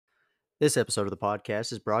This episode of the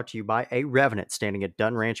podcast is brought to you by A Revenant, standing at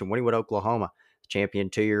Dunn Ranch in Wynnewood, Oklahoma. The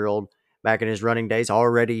champion 2-year-old, back in his running days,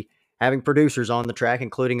 already having producers on the track,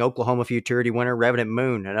 including Oklahoma Futurity winner Revenant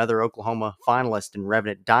Moon, another Oklahoma finalist in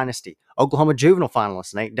Revenant Dynasty, Oklahoma Juvenile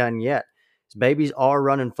finalist, and ain't done yet. His babies are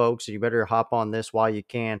running, folks, so you better hop on this while you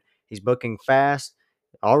can. He's booking fast,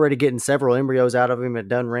 already getting several embryos out of him at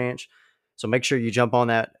Dunn Ranch, so make sure you jump on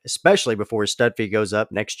that, especially before his stud fee goes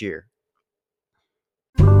up next year.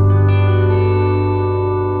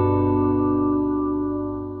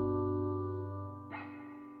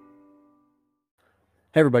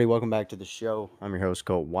 Hey everybody, welcome back to the show. I'm your host,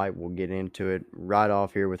 Colt White. We'll get into it right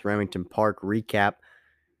off here with Remington Park recap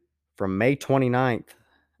from May 29th,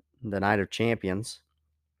 the Night of Champions.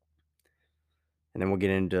 And then we'll get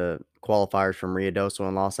into qualifiers from Ruidoso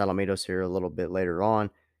and Los Alamitos here a little bit later on,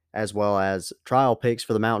 as well as trial picks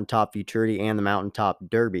for the Mountaintop Futurity and the Mountaintop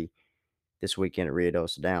Derby this weekend at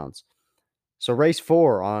Ruidoso Downs. So race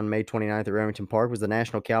 4 on May 29th at Remington Park was the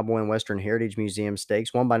National Cowboy and Western Heritage Museum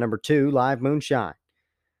Stakes, won by number 2, Live Moonshine.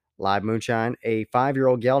 Live Moonshine, a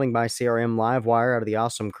 5-year-old gelding by CRM Livewire out of the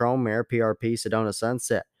Awesome Chrome mare PRP Sedona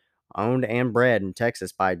Sunset, owned and bred in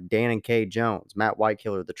Texas by Dan and Kay Jones, Matt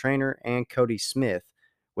Whitekiller the trainer, and Cody Smith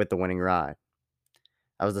with the winning ride.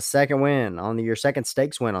 That was the second win on the year, second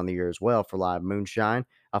stakes win on the year as well for Live Moonshine,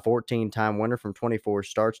 a 14-time winner from 24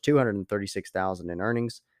 starts, $236,000 in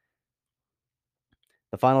earnings.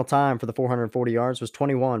 The final time for the 440 yards was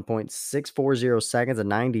 21.640 seconds, a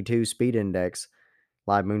 92 speed index.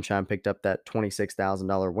 Live Moonshine picked up that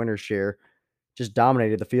 $26,000 winner's share. Just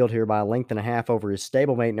dominated the field here by a length and a half over his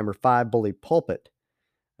stablemate, number 5, Bully Pulpit.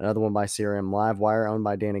 Another one by CRM Livewire, owned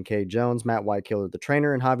by Dan and Kay Jones, Matt Whitekiller the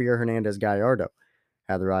trainer, and Javier Hernandez Gallardo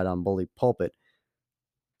had the ride on Bully Pulpit.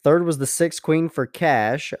 Third was the 6 Queen for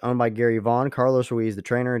Cash, owned by Gary Vaughn, Carlos Ruiz the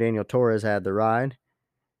trainer, and Daniel Torres had the ride.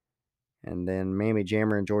 And then Mammy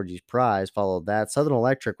Jammer and Georgie's Prize followed that. Southern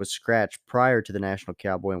Electric was scratched prior to the National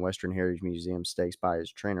Cowboy and Western Heritage Museum Stakes by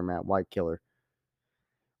his trainer, Matt Whitekiller.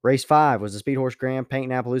 Race 5 was the Speed Horse Grand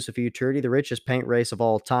Paint Appaloosa Futurity, the richest paint race of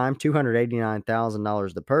all time,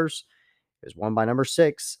 $289,000 the purse. It was won by number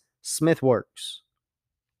 6, Smithworks.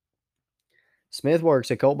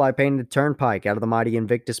 Smithworks, a colt by Painted Turnpike out of the mighty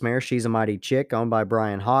Invictus mare. She's a Mighty Chick, owned by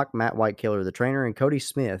Brian Hawk, Matt Whitekiller the trainer, and Cody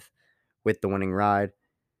Smith with the winning ride.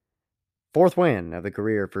 Fourth win of the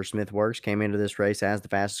career for Smithworks, came into this race as the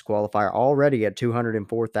fastest qualifier, already at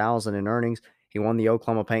 $204,000 in earnings. He won the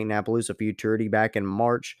Oklahoma Paint and Appaloosa Futurity back in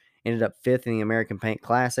March, ended up 5th in the American Paint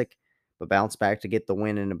Classic, but bounced back to get the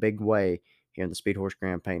win in a big way here in the Speed Horse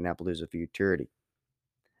Grand Paint and Appaloosa Futurity.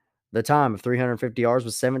 The time of 350 yards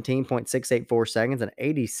was 17.684 seconds, an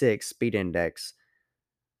 86 speed index.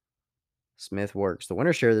 Smithworks. The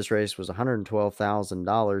winner's share of this race was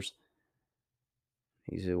 $112,000.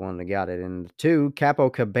 He's the one that got it. And 2, Capo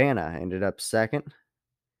Cabana ended up second.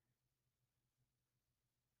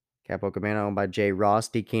 Capo Cabana owned by Jay Ross,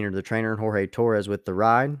 D. Keener the trainer, and Jorge Torres with the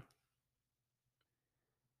ride.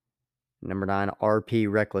 Number 9,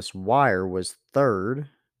 RP Reckless Wire was third.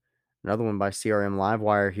 Another one by CRM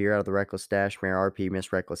Livewire here out of the Reckless Dash mare, RP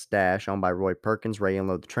Miss Reckless Dash, owned by Roy Perkins, Ray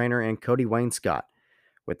Inlow the trainer, and Cody Wainscott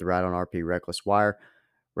with the ride on RP Reckless Wire.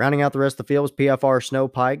 Rounding out the rest of the field was PFR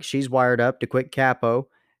Snowpike. She's wired up to Quick Capo,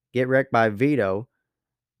 Get Wrecked by Vito,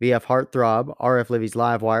 VF Heartthrob, RF Livy's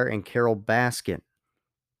Livewire, and Carol Baskin.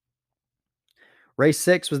 Race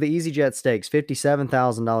 6 was the EasyJet Stakes,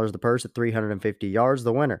 $57,000 the purse at 350 yards.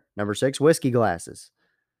 The winner, number 6, Whiskey Glasses.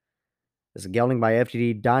 This is a gelding by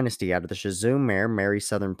FTD Dynasty out of the Shazoom mare, Mary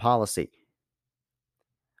Southern Policy.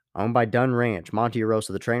 Owned by Dunn Ranch, Monty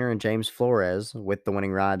Arosa the trainer, and James Flores with the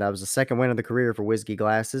winning ride. That was the second win of the career for Whiskey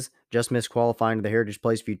Glasses. Just missed qualifying to the Heritage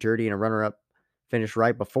Place Futurity and a runner-up finish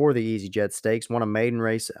right before the EasyJet Stakes. Won a maiden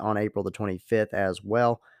race on April the 25th as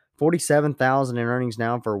well. $47,000 in earnings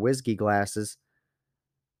now for Whiskey Glasses.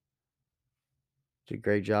 Did a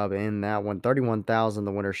great job in that one. $31,000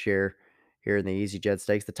 the winner's share here in the EasyJet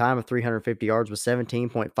Stakes. The time of 350 yards was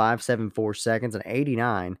 17.574 seconds, an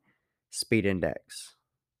 89 speed index.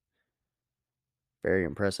 Very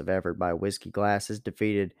impressive effort by Whiskey Glasses.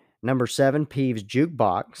 Defeated number 7, Peeves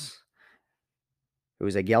Jukebox, who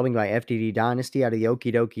was a gelding by FTD Dynasty out of the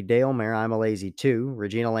Okie Dokie Dale mare, I'm a Lazy 2.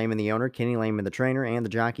 Regina Lehman the owner, Kenny Lehman the trainer, and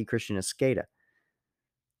the jockey Christian Escada.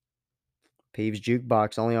 Peeves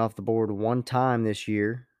Jukebox only off the board one time this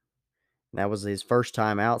year. That was his first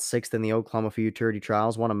time out, 6th in the Oklahoma Futurity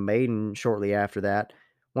Trials. Won a maiden shortly after that.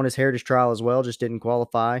 Won his Heritage Trial as well, just didn't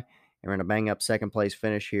qualify. And ran a bang-up second-place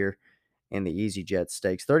finish here in the EasyJet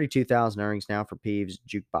Stakes. $32,000 earnings now for Peeves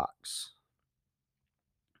Jukebox.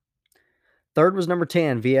 Third was number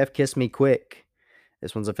 10, VF Kiss Me Quick.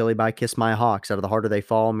 This one's a filly by Kiss My Hawks out of the Harder They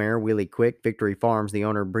Fall mare, Wheelie Quick, Victory Farms, the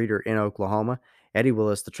owner breeder in Oklahoma, Eddie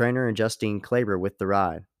Willis, the trainer, and Justine Klaber with the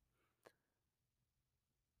ride.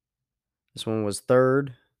 This one was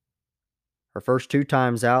third. Her first 2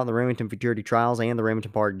 times out in the Remington Futurity Trials and the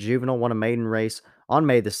Remington Park Juvenile, won a maiden race on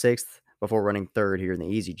May the 6th before running third here in the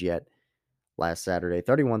Easy Jet last Saturday.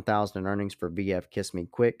 31,000 in earnings for VF Kiss Me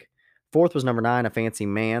Quick. Fourth was number 9, A Fancy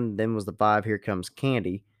Man. Then was the 5, Here Comes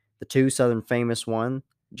Candy. The 2, Southern Famous One,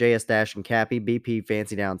 JS Dash and Cappy, BP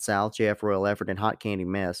Fancy Down South, JF Royal Effort, and Hot Candy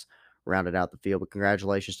Mess rounded out the field. But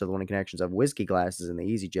congratulations to the winning connections of Whiskey Glasses in the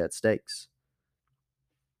Easy Jet Stakes.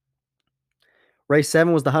 Race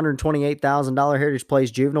 7 was the $128,000 Heritage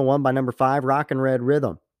Place Juvenile, won by number 5, Rockin' Red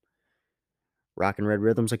Rhythm. Rockin' Red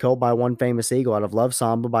Rhythm's a colt by One Famous Eagle out of Love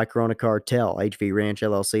Samba by Corona Cartel. HV Ranch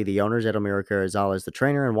LLC, the owners, Edelmiro Carrizales, the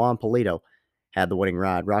trainer, and Juan Polito had the winning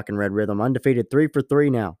ride. Rockin' Red Rhythm undefeated 3 for 3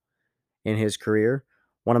 now in his career.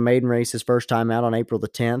 Won a maiden race his first time out on April the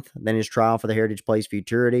 10th. Then his trial for the Heritage Place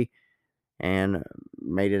Futurity and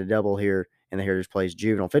made it a double here in the Heritage Place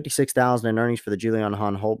Juvenile. $56,000 in earnings for the Julian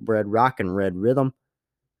Hahn Holt bred Rockin' Red Rhythm.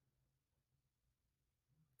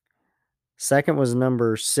 Second was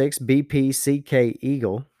number 6, BPCK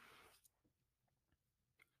Eagle.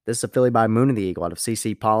 This is a filly by Moon of the Eagle out of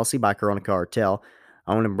CC Policy by Corona Cartel.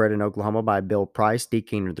 Owned and bred in Oklahoma by Bill Price, D.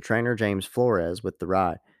 Keener the trainer, James Flores with the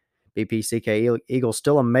ride. BPCK Eagle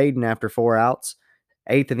still a maiden after 4 outs.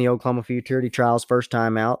 8th in the Oklahoma Futurity Trials first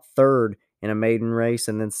time out. 3rd in a maiden race,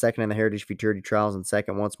 and then 2nd in the Heritage Futurity Trials, and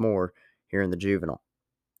 2nd once more here in the Juvenile.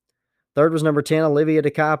 3rd was number 10, Olivia De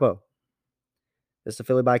Capo. This is a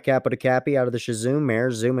filly by Capo de Capi out of the Shazoom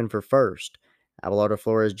mare, zooming for first. Abelardo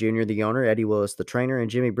Flores Jr., the owner, Eddie Willis, the trainer, and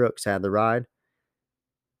Jimmy Brooks had the ride.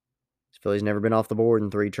 This filly's never been off the board in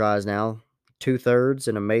 3 tries now. 2/3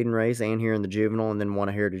 in a maiden race and here in the Juvenile, and then won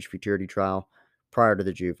a Heritage Futurity trial prior to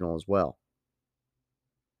the Juvenile as well.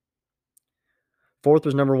 4th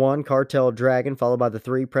was number 1, Cartel Dragon, followed by the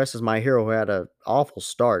 3, Presses My Hero, who had an awful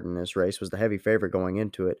start in this race, was the heavy favorite going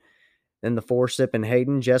into it. Then the 4, Sippin'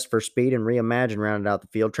 Hayden, Just for Speed, and Reimagine rounded out the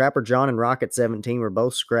field. Trapper John and Rocket 17 were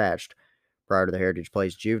both scratched prior to the Heritage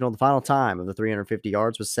Place Juvenile. The final time of the 350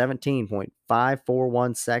 yards was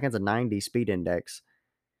 17.541 seconds, a 90 speed index.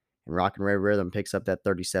 And Rockin' Red Rhythm picks up that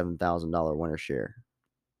 $37,000 winner share.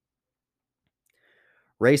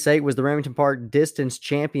 Race 8 was the Remington Park Distance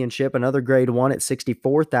Championship, another grade 1 at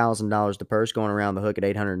 $64,000 to purse, going around the hook at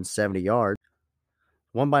 870 yards.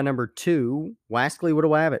 Won by number 2, Wascally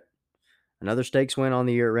Widowabbit. Another stakes win on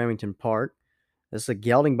the year at Remington Park. This is a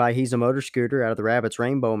gelding by He's a Motor Scooter out of the Rabbits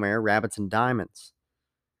Rainbow mare, Rabbits and Diamonds.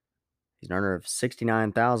 He's an earner of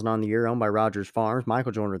 $69,000 on the year, owned by Rogers Farms.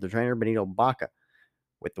 Michael Joyner, the trainer, Benito Baca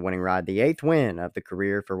with the winning ride. The 8th win of the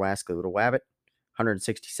career for Wascally Widowabbit.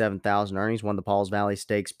 $167,000 earnings. Won the Pauls Valley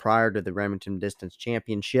Stakes prior to the Remington Distance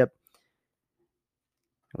Championship.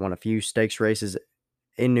 Won a few stakes races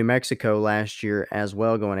in New Mexico last year as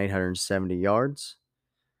well, going 870 yards.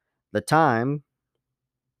 The time,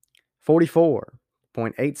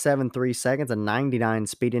 44.873 seconds, a 99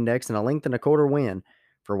 speed index, and a length and a quarter win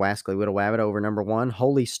for Wascally Widowabbit over number 1,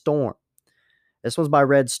 Holy Storm. This one's by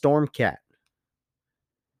Red Stormcat.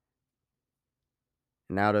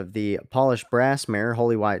 And out of the Polished Brass mare,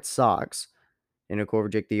 Holy White Sox, Inu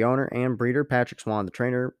Korvajic, the owner and breeder, Patrick Swan, the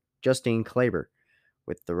trainer, Justine Klaber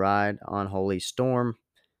with the ride on Holy Storm.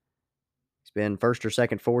 He's been first or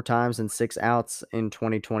second 4 times and 6 outs in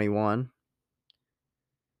 2021.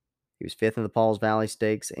 He was 5th in the Pauls Valley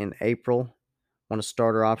Stakes in April. Won a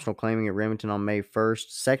starter optional claiming at Remington on May 1st.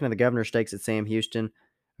 2nd in the Governor Stakes at Sam Houston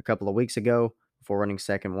a couple of weeks ago before running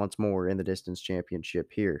 2nd once more in the Distance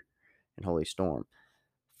Championship here in Holy Storm.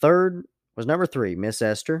 3rd was number 3, Miss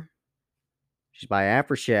Esther. She's by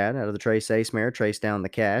Afrashad out of the Trace Ace mare, Trace Down the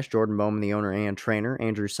Cash. Jordan Bowman, the owner and trainer.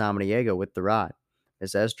 Andrew Samaniego with the ride.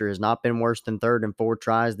 Miss Esther has not been worse than 3rd in 4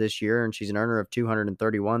 tries this year, and she's an earner of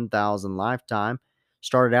 $231,000 lifetime.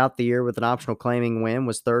 Started out the year with an optional claiming win,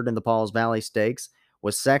 was 3rd in the Pauls Valley Stakes,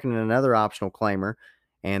 was 2nd in another optional claimer,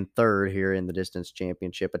 and 3rd here in the Distance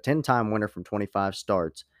Championship. A 10-time winner from 25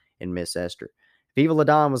 starts in Miss Esther. Viva La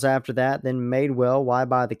Dame was after that, then Madewell, Why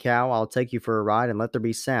Buy the Cow, I'll Take You for a Ride, and Let There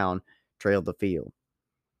Be Sound trailed the field.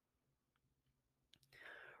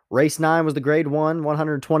 Race 9 was the grade 1,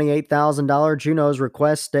 $128,000 Juno's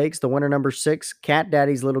Request Stakes. The winner, number 6, Cat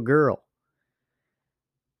Daddy's Little Girl.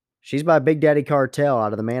 She's by Big Daddy Cartel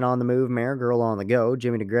out of the Man on the Move mare, Girl on the Go.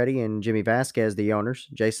 Jimmy DeGretti and Jimmy Vasquez, the owners.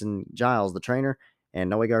 Jason Giles, the trainer. And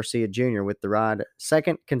Noe Garcia Jr. with the ride.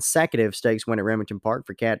 2nd consecutive stakes win at Remington Park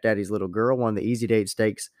for Cat Daddy's Little Girl. Won the Easy Date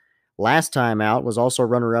Stakes last time out. Was also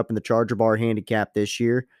runner-up in the Charger Bar Handicap this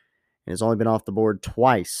year. and has only been off the board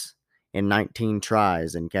twice in 19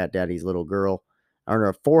 tries in Cat Daddy's Little Girl. Earner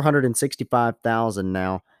of 465,000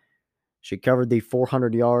 now. She covered the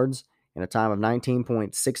 400 yards in a time of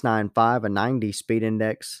 19.695, a 90 speed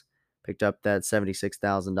index. Picked up that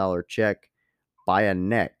 $76,000 check by a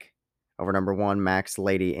neck over number 1, Max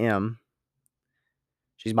Lady M.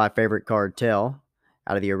 She's my favorite cartel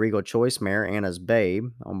out of the Regal Choice mare, Anna's Babe,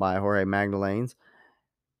 owned by Jorge Magdalenes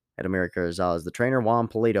at America Gonzalez. The trainer, Juan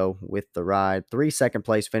Polito, with the ride. 3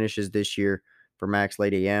 second-place finishes this year for Max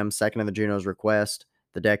Lady M. Second in the Juno's Request,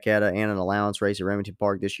 the Decada, and an allowance race at Remington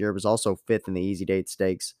Park this year. Was also 5th in the Easy Date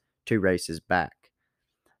Stakes, 2 races back.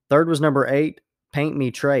 Third was number 8, Paint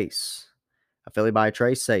Me Trace, a filly by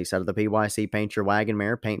Trace Sace out of the PYC Paint Your Wagon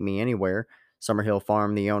mare, Paint Me Anywhere. Summerhill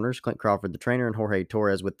Farm, the owners, Clint Crawford, the trainer, and Jorge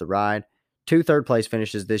Torres with the ride. 2 third-place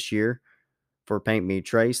finishes this year for Paint Me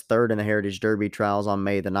Trace. Third in the Heritage Derby trials on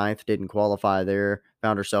May the 9th. Didn't qualify there.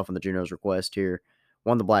 Found herself in the Juno's Request here.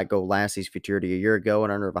 Won the Black Gold Lassie's Futurity a year ago,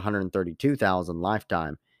 an earner of $132,000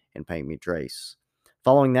 lifetime in Paint Me Trace.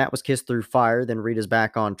 Following that was Kiss Through Fire. Then Rita's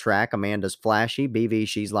Back on Track. Amanda's Flashy. BV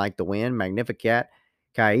She's Like the Wind. Magnificat.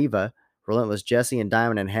 Kaiva. Relentless Jessie and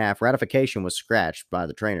Diamond in Half. Ratification was scratched by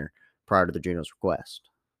the trainer prior to the Juno's Request.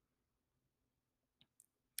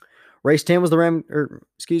 Race 10 was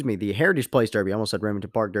the Heritage Place Derby. I almost said Remington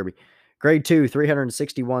Park Derby. Grade 2,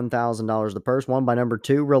 $361,000 the purse. Won by number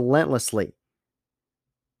 2, Relentlessly.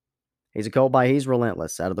 He's a colt by He's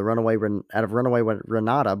Relentless. Out of Runaway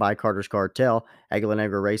Renata by Carter's Cartel. Aguila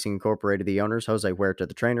Negra Racing Incorporated, the owners. Jose Huerta,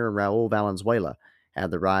 the trainer, and Raul Valenzuela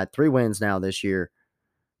had the ride. 3 wins now this year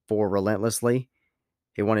for Relentlessly.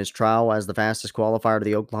 He won his trial as the fastest qualifier to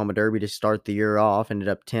the Oklahoma Derby to start the year off. Ended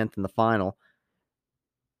up 10th in the final.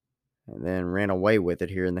 And then ran away with it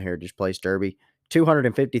here in the Heritage Place Derby.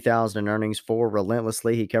 $250,000 in earnings for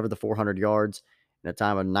Relentlessly. He covered the 400 yards in a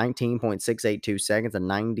time of 19.682 seconds, a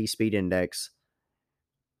 90 speed index.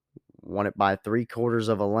 Won it by 3/4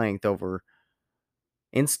 of a length over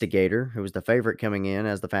Instigator, who was the favorite coming in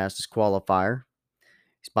as the fastest qualifier.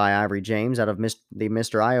 He's by Ivory James out of the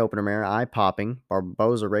Mr. Eye Opener mare, Eye Popping.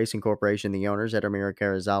 Barboza Racing Corporation, the owners. Edamira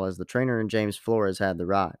Carrizales, the trainer, and James Flores had the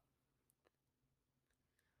ride.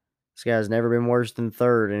 This guy's never been worse than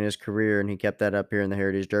third in his career, and he kept that up here in the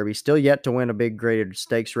Heritage Derby. Still yet to win a big graded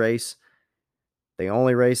stakes race. The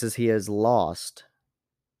only races he has lost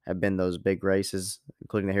have been those big races,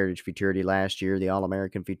 including the Heritage Futurity last year, the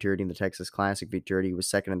All-American Futurity, and the Texas Classic Futurity. He was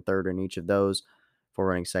second and third in each of those, for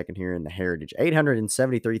running second here in the Heritage.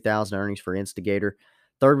 $873,000 earnings for Instigator.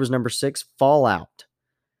 Third was number 6, Fallout,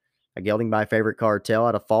 a gelding by Favorite Cartel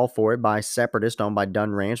out of Fall For It by Separatist, owned by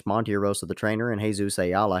Dunn Ranch. Monte Rosa, the trainer, and Jesus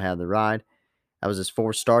Ayala had the ride. That was his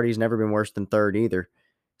 4th start. He's never been worse than third either.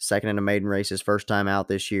 Second in a maiden race his first time out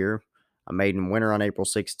this year. A maiden winner on April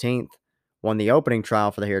 16th. Won the opening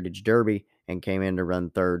trial for the Heritage Derby and came in to run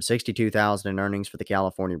third. $62,000 in earnings for the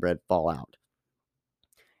California-bred Fallout.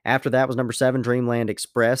 After that was number 7, Dreamland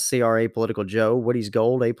Express, CRA Political Joe, Woody's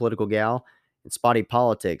Gold, Apolitical Gal, and Spotty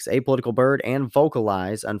Politics. Apolitical Bird and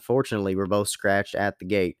Vocalize, unfortunately, were both scratched at the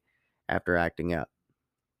gate after acting up.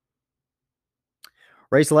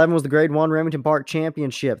 Race 11 was the Grade 1 Remington Park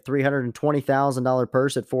Championship, $320,000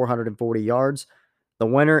 purse at 440 yards. The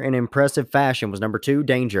winner in impressive fashion was number 2,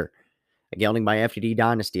 Danger, a gelding by FTD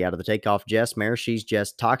Dynasty out of the Takeoff Jess mare. She's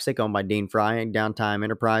Jess Toxic, owned by Dean Fry and Downtime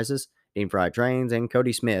Enterprises. Dean Fry trains, and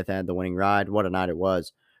Cody Smith had the winning ride. What a night it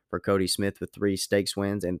was for Cody Smith with 3 stakes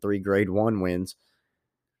wins and 3 Grade 1 wins.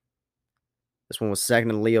 This one was second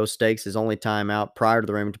in Leo Stakes, his only time out prior to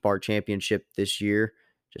the Remington Park Championship this year.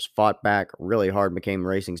 Just fought back really hard, became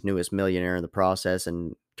racing's newest millionaire in the process,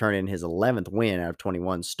 and turned in his 11th win out of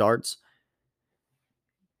 21 starts.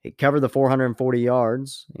 He covered the 440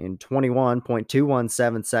 yards in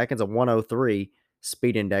 21.217 seconds, a 103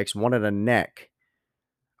 speed index, won at a neck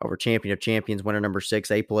over Champion of Champions winner number 6,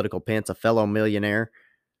 Apolitical Pence, a fellow millionaire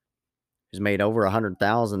who's made over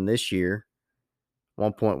 $100,000 this year.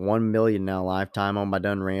 $1.1 million now lifetime, owned by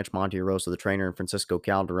Dunn Ranch. Monte Rosa, the trainer, and Francisco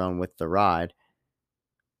Calderon with the ride.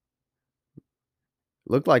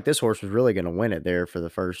 Looked like this horse was really going to win it there for the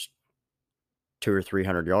first 200 or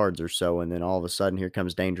 300 yards or so, and then all of a sudden here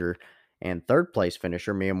comes Danger and third place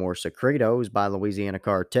finisher Mi Amor Secreto, who's by Louisiana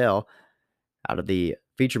Cartel out of the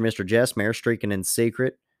Feature Mr. Jess mare, Streaking in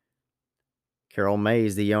Secret. Carol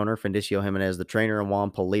Mays, the owner, Fendicio Jimenez, the trainer, and Juan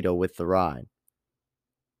Polito with the ride.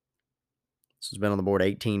 This has been on the board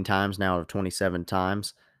 18 times now out of 27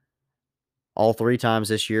 times. All 3 times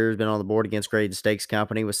this year has been on the board against Graded Stakes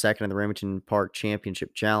Company. Was second in the Remington Park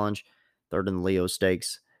Championship Challenge, third in the Leo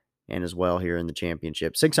Stakes, and as well here in the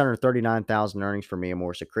championship. $639,000 earnings for Mi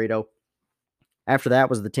Amor Secreto. After that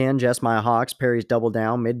was the 10, Jess Maya Hawks, Perry's Double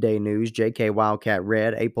Down, Midday News, JK Wildcat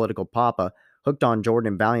Red, Apolitical Papa, Hooked on Jordan,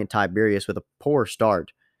 and Valiant Tiberius with a poor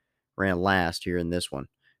start. Ran last here in this one.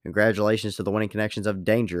 Congratulations to the winning connections of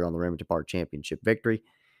Danger on the Remington Park Championship victory.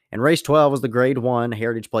 And race 12 was the Grade 1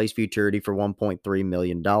 Heritage Place Futurity for $1.3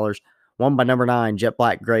 million. Won by number 9, Jet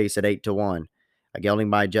Black Grace at 8-1. A gelding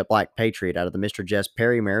by Jet Black Patriot out of the Mr. Jess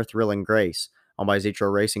Perry mare, Thrilling Grace. Owned by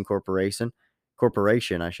Zetro Racing Corporation,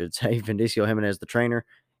 Vindicio Jimenez the trainer,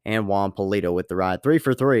 and Juan Polito with the ride. 3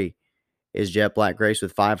 for 3 is Jet Black Grace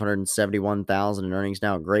with $571,000 in earnings.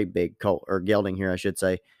 Now a great big gelding here, I should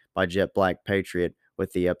say, by Jet Black Patriot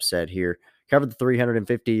with the upset here. Covered the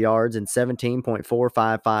 350 yards in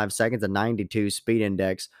 17.455 seconds, a 92 speed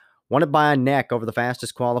index. Won it by a neck over the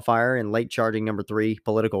fastest qualifier in late charging number 3,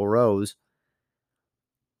 Political Rose,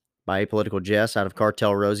 by Apolitical Jess out of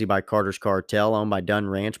Cartel Rosie by Carter's Cartel, owned by Dunn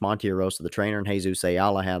Ranch. Monte Rosa, the trainer, and Jesus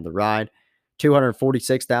Ayala had the ride.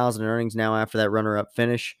 $246,000 in earnings now after that runner-up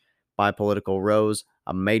finish by Political Rose,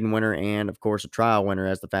 a maiden winner and, of course, a trial winner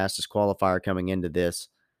as the fastest qualifier coming into this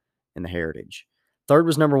in the Heritage. Third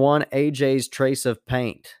was number 1, AJ's Trace of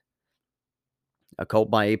Paint, a colt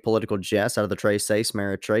by Apolitical Jess out of the Trace Ace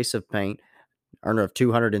mare, Trace of Paint, earner of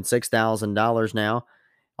 $206,000 now.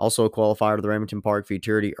 Also a qualifier to the Remington Park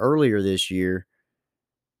Futurity earlier this year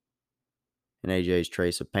in AJ's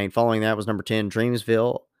Trace of Paint. Following that was number 10,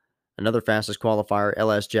 Dreamsville, another fastest qualifier,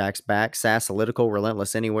 LS Jack's Back, Sassolitical,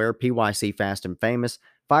 Relentless Anywhere, PYC Fast and Famous,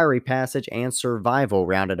 Fiery Passage, and Survival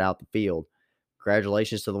rounded out the field.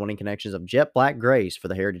 Congratulations to the winning connections of Jet Black Grace for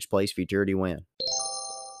the Heritage Place Futurity win.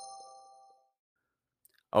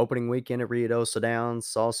 Opening weekend at Ruidoso Downs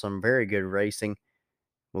saw some very good racing.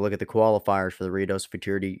 We'll look at the qualifiers for the Ruidoso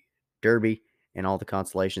Futurity Derby and all the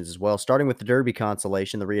consolations as well. Starting with the Derby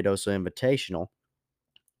consolation, the Ruidoso Invitational.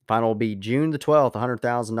 Final will be June the 12th,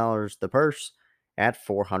 $100,000 the purse at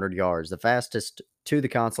 400 yards. The fastest to the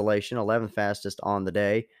consolation, 11th fastest on the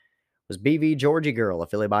day, was BV Georgie Girl,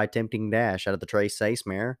 affiliated by Tempting Dash out of the Trace Sace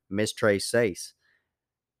mare, Miss Trace Sace.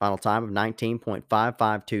 Final time of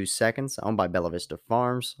 19.552 seconds, owned by Bella Vista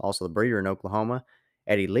Farms, also the breeder in Oklahoma,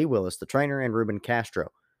 Eddie Lee Willis, the trainer, and Ruben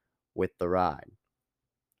Castro with the ride.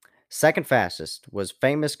 Second fastest was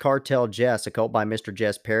Famous Cartel Jess, a colt by Mr.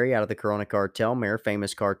 Jess Perry out of the Corona Cartel mare,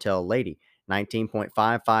 Famous Cartel Lady.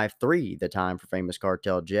 19.553 the time for Famous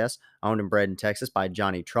Cartel Jess, owned and bred in Texas by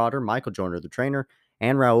Johnny Trotter, Michael Joyner, the trainer,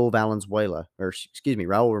 and Raul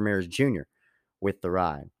Ramirez Jr. with the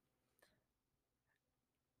ride.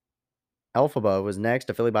 Elphaba was next,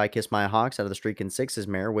 affiliated by Kiss My Hawks out of the Streak and Sixes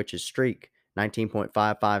mare, which is Streak.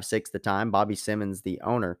 19.556 the time, Bobby Simmons, the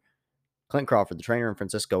owner, Clint Crawford, the trainer, and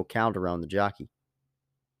Francisco Calderon, the jockey.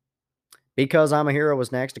 Because I'm a Hero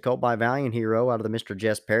was next, a colt by Valiant Hero out of the Mr.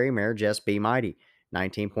 Jess Perry mare, Jess Be Mighty.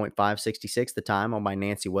 19.566 the time, owned by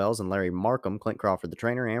Nancy Wells and Larry Markham, Clint Crawford, the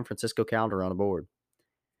trainer, and Francisco Calderon aboard.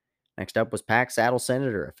 Next up was Pack Saddle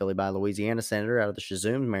Senator, affiliated by Louisiana Senator out of the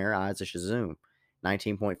Shazoom mare, Eyes of Shazoom.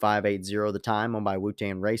 19.580 the time, owned by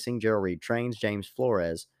Wu-Tan Racing, Gerald Reed Trains, James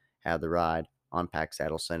Flores had the ride on Pack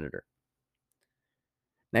Saddle Senator.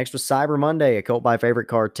 Next was Cyber Monday, a colt by Favorite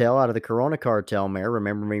Cartel out of the Corona Cartel mare,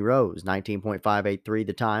 Remember Me Rose. 19.583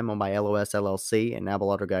 the time, owned by LOS LLC and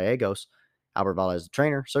Abelardo Gallegos. Albert Valles, the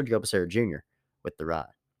trainer, Sergio Becerra Jr. with the ride.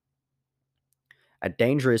 A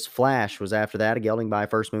Dangerous Flash was after that, a gelding by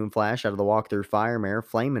First Moon Flash out of the Walkthrough Fire mare,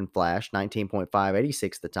 Flamin' Flash.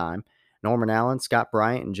 19.586 the time. Norman Allen, Scott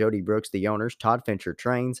Bryant, and Jody Brooks, the owners. Todd Fincher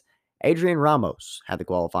trains. Adrian Ramos had the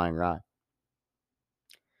qualifying ride.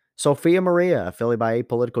 Sophia Maria, affiliated by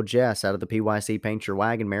Apolitical Jess out of the PYC Paint Your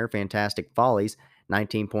Wagon mare, Fantastic Follies.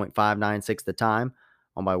 19.596 the time,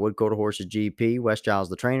 owned by Wood Quarter Horses GP, Wes Giles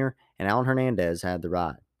the trainer, and Alan Hernandez had the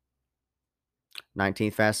ride.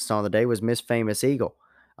 19th fastest on the day was Miss Famous Eagle,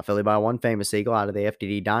 affiliated by One Famous Eagle out of the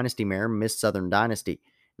FDD Dynasty mare, Miss Southern Dynasty.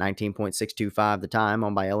 19.625 the time,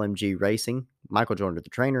 owned by LMG Racing, Michael Jordan the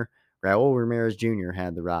trainer, Raul Ramirez Jr.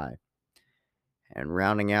 had the ride. And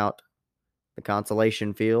rounding out the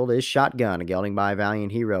consolation field is Shotgun, a gelding by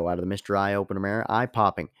Valiant Hero out of the Mr. Eye Opener mare, Eye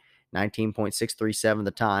Popping. 19.637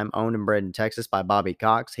 the time, owned and bred in Texas by Bobby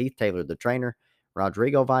Cox, Heath Taylor the trainer,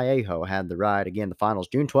 Rodrigo Vallejo had the ride. Again, the finals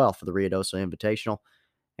June 12th for the Ruidoso Invitational,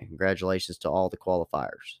 and congratulations to all the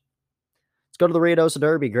qualifiers. Let's go to the Ruidoso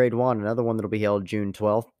Derby, Grade 1, another one that will be held June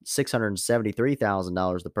 12th,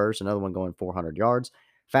 $673,000 the purse, another one going 400 yards.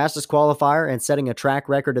 Fastest qualifier and setting a track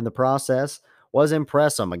record in the process was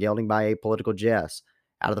Impressum, a gelding by Apolitical Jess.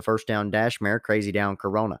 Out of the First Down Dash mare, Crazy Down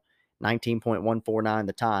Corona. 19.149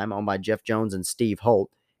 the time, owned by Jeff Jones and Steve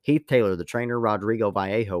Holt. Heath Taylor, the trainer, Rodrigo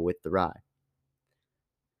Vallejo with the ride.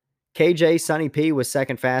 KJ Sunny P was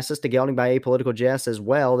second fastest, a gelding by Apolitical Jess as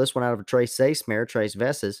well. This one out of a Trace Sace mare, Trace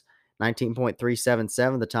Vesses,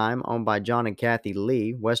 19.377 the time, owned by John and Kathy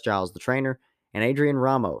Lee. West Giles, the trainer, and Adrian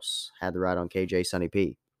Ramos had the ride on KJ Sunny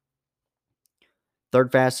P. Third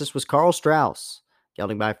fastest was Carl Strauss,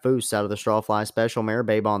 gelding by Foose out of the Strawfly Special mare,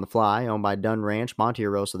 Babe on the Fly, owned by Dunn Ranch. Monte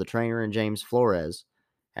Rosa, the trainer, and James Flores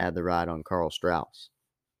had the ride on Carl Strauss.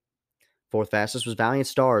 Fourth fastest was Valiant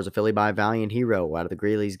Stars, a filly by Valiant Hero out of the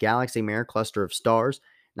Greeley's Galaxy mare, Cluster of Stars,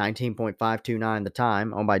 19.529 the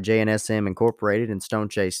time, owned by J&SM Incorporated and Stone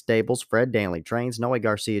Chase Stables. Fred Danley trains, Noe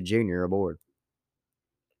Garcia Jr. aboard.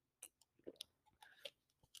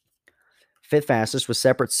 Fifth fastest was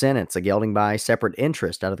Separate Sentence, a gelding by Separate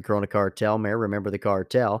Interest out of the Corona Cartel mare, Remember the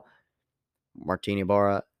Cartel. Martini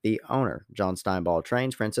Barra, the owner. John Steinball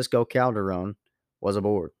trains, Francisco Calderon was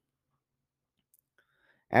aboard.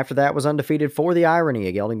 After that was Undefeated for the Irony,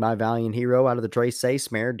 a gelding by Valiant Hero out of the Trace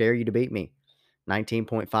Sace mare, Dare You to Beat Me.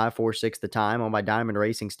 19.546 the time, owned by Diamond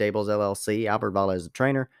Racing Stables LLC. Albert Valles, the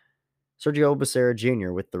trainer. Sergio Becerra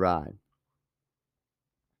Jr. with the ride.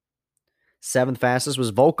 Seventh fastest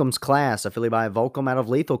was Volcom's Class, a filly by Volcom out of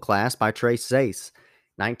Lethal Class by Trace Sace.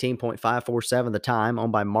 19.547 the time,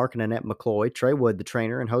 owned by Mark and Annette McCloy. Trey Wood, the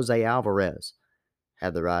trainer, and Jose Alvarez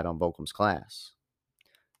had the ride on Volcom's Class.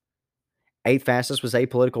 Eighth fastest was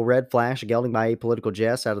Apolitical Red Flash, a gelding by Apolitical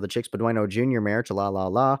Jess out of the Chicks Bedueno Jr. mare, Chala La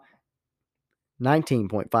La.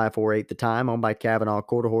 19.548 the time, owned by Kavanaugh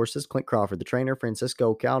Quarter Horses. Clint Crawford, the trainer,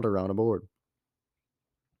 Francisco Calderon aboard.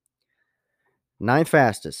 Ninth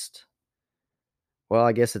fastest. Well,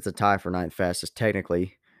 I guess it's a tie for ninth fastest,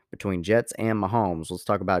 technically, between Jets and Mahomes. Let's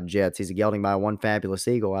talk about Jets. He's a gelding by One Fabulous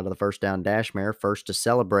Eagle out of the First Down Dash mare, First to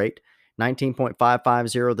Celebrate.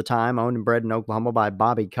 19.550 the time, owned and bred in Oklahoma by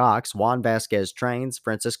Bobby Cox. Juan Vasquez trains.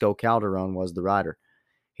 Francisco Calderon was the rider.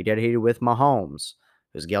 He dedicated with Mahomes,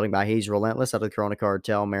 who's gelding by He's Relentless out of the Corona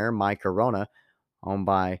Cartel mare, My Corona, owned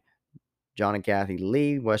by John and Kathy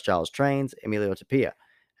Lee. West Giles trains. Emilio Tapia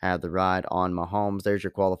had the ride on Mahomes. There's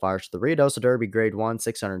your qualifiers for the Ruidoso Derby Grade 1,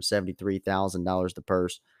 $673,000 the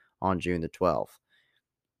purse on June the 12th.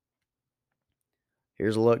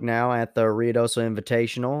 Here's a look now at the Ruidoso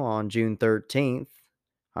Invitational on June 13th.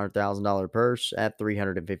 $100,000 purse at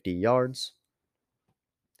 350 yards.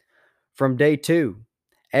 From day 2,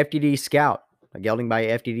 FTD Scout, a gelding by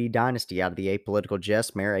FTD Dynasty out of the Apolitical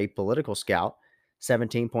Jess mare, Apolitical Scout.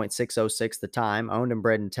 17.606 the time, owned and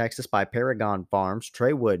bred in Texas by Paragon Farms.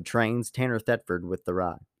 Trey Wood trains, Tanner Thetford with the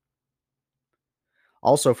ride.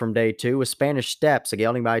 Also from day 2 was Spanish Steps, a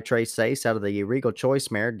gelding by Trace Sace out of the Regal Choice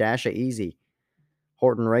mare, Dasha Easy.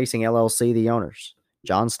 Horton Racing LLC, the owners.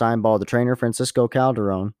 John Steinball, the trainer, Francisco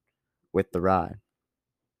Calderon with the ride.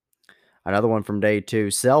 Another one from day 2,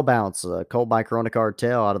 Cell Bounce, a colt by Corona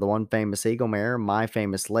Cartel out of the One Famous Eagle mare, My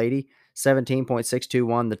Famous Lady.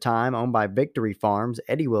 17.621 the time, owned by Victory Farms.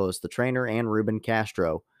 Eddie Willis, the trainer, and Ruben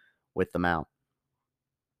Castro with the mount.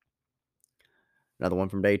 Another one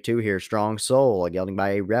from day 2 here, Strong Soul, a gelding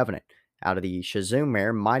by A Revenant out of the Shazoom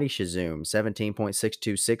mare, Mighty Shazoom.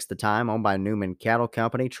 17.626 the time, owned by Newman Cattle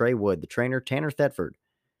Company. Trey Wood, the trainer, Tanner Thetford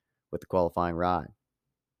with the qualifying ride.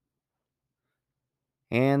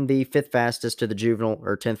 And the 5th fastest to the juvenile,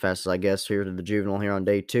 or 10th fastest, I guess, here to the juvenile here on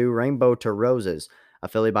day 2, Rainbow to Roses, a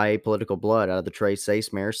filly by Apolitical Blood out of the Trace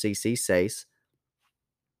Sace mare, CC Sace.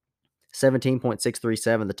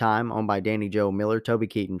 17.637 the time, owned by Danny Joe Miller. Toby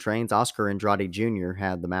Keaton trains. Oscar Andrade Jr.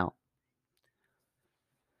 had the mount.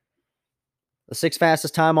 The 6th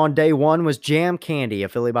fastest time on day 1 was Jam Candy, a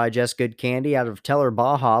filly by Just Good Candy out of Teller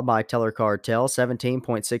Baja by Teller Cartel.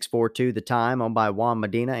 17.642 the time, owned by Juan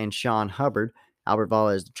Medina and Sean Hubbard. Albert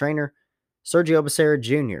Valles, the trainer. Sergio Becerra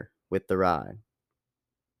Jr. with the ride.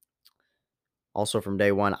 Also from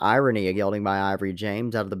day 1, Irony, a gelding by Ivory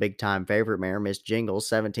James out of the big time favorite mare, Miss Jingles.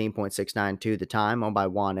 17.692 the time, owned by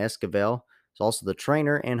Juan Esquivel. It's also the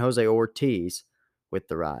trainer, and Jose Ortiz with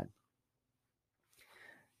the ride.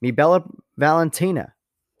 Mi Bella Valentina,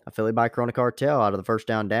 a filly by Corona Cartel out of the First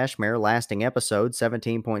Down Dash mare, Lasting Episode.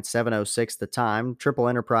 17.706 the time. Triple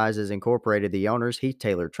Enterprises Incorporated, the owners. Heath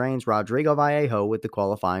Taylor trains. Rodrigo Vallejo with the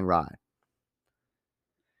qualifying ride.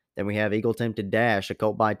 Then we have Eagle Tempted Dash, a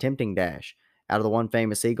colt by Tempting Dash out of the One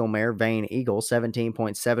Famous Eagle mare, Vain Eagle.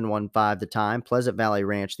 17.715 the time. Pleasant Valley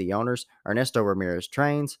Ranch, the owners. Ernesto Ramirez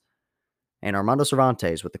trains, and Armando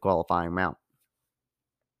Cervantes with the qualifying mount.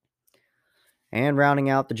 And rounding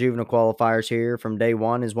out the juvenile qualifiers here from day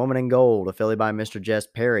 1 is Woman in Gold, a filly by Mr. Jess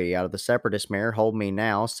Perry out of the Separatist mare, Hold Me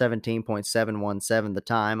Now. 17.717 the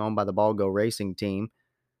time, owned by the Balgo Racing Team.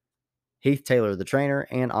 Heath Taylor, the trainer,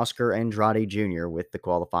 and Oscar Andrade Jr. with the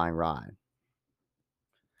qualifying ride.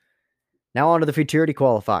 Now on to the futurity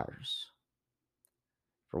qualifiers.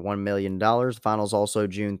 For $1 million, the finals also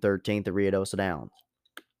June 13th at Ruidoso Downs.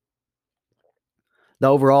 The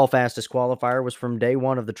overall fastest qualifier was from day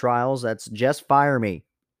one of the trials. That's Just Fire Me.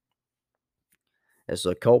 It's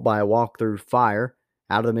a colt by a walk-through fire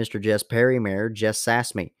out of the Mr. Jess Perry mare, Jess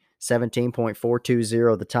Sass Me.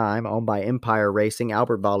 17.420 the time, owned by Empire Racing.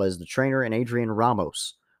 Albert Valles, the trainer, and Adrian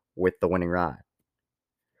Ramos with the winning ride.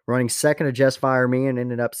 Running second to Just Fire Me and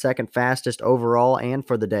ended up second fastest overall and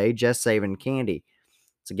for the day, Just Saving Candy.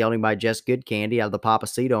 It's a gelding by Just Good Candy out of the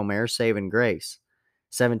Papacito mare, Saving Grace.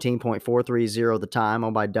 17.430 the time,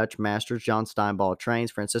 owned by Dutch Masters, John Steinball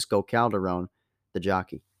trains, Francisco Calderon, the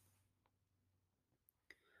jockey.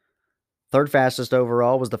 Third fastest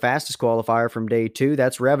overall was the fastest qualifier from day two.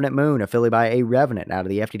 That's Revenant Moon, a filly by A Revenant out of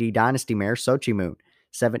the FTD Dynasty mare, Sochi Moon.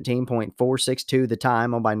 17.462 the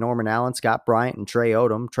time, owned by Norman Allen, Scott Bryant, and Trey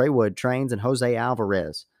Odom. Trey Wood trains, and Jose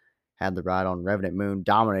Alvarez had the ride on Revenant Moon,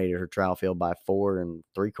 dominated her trial field by 4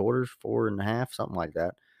 3/4, 4.5, something like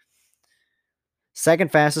that.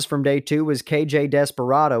 Second fastest from day two was KJ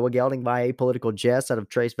Desperado, a gelding by Apolitical Jess out of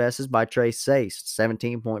Trace Vesses by Trace Sace.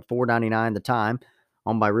 17.499 the time,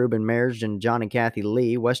 owned by Ruben Merge and John and Kathy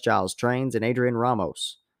Lee. West Giles trains, and Adrian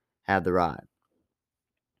Ramos had the ride.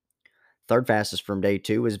 Third fastest from day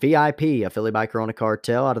two was VIP, a filly by Corona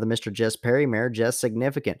Cartel out of the Mr. Jess Perry mare, Jess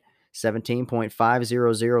Significant.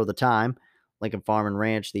 17.500 the time. Lincoln Farm and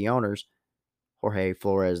Ranch, the owners. Jorge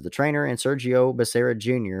Flores, the trainer, and Sergio Becerra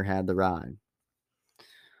Jr. had the ride.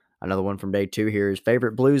 Another one from day two here is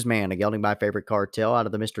Favorite Blues Man, a gelding by Favorite Cartel out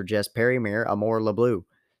of the Mr. Jess Perry mare, Amor LeBlue.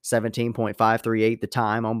 17.538 the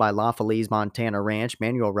time, owned by La Feliz Montana Ranch.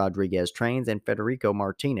 Manuel Rodriguez trains, and Federico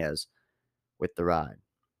Martinez with the ride.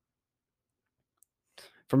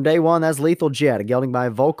 From day one, that's Lethal Jet, a gelding by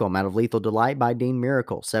Volcom out of Lethal Delight by Dean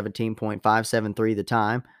Miracle. 17.573 the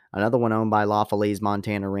time. Another one owned by La Feliz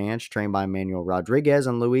Montana Ranch, trained by Manuel Rodriguez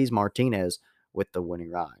and Luis Martinez with the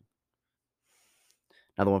winning ride.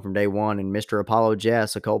 Another one from day one in Mr. Apollo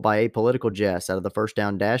Jess, a colt by Apolitical Jess out of the First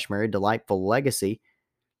Down Dash mare, Delightful Legacy.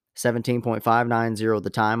 17.590 the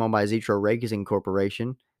time, owned by Zetro Racing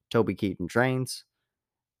Corporation. Toby Keaton trains,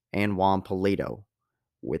 and Juan Polito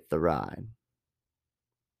with the ride.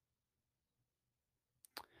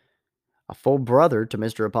 A full brother to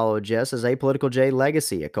Mr. Apollo Jess is Apolitical J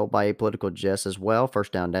Legacy, a colt by Apolitical Jess as well.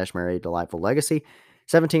 First Down Dash mare, Delightful Legacy.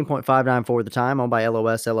 17.594 the time, owned by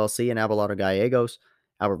LOS LLC and Abelardo Gallegos.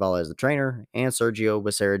 Albert Valles, the trainer, and Sergio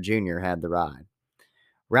Becerra Jr. had the ride.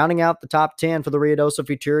 Rounding out the top 10 for the Ruidoso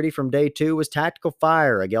Futurity from day two was Tactical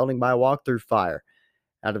Fire, a gelding by Walkthrough Fire.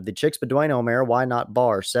 Out of the Chicks Bedueno mare, Why Not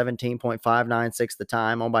Bar, 17.596 the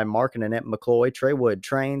time, owned by Mark and Annette McCloy. Trey Wood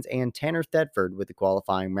trains, and Tanner Thetford with the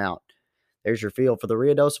qualifying mount. There's your field for the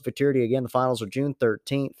Ruidoso Futurity. Again, the finals are June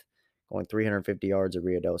 13th, going 350 yards at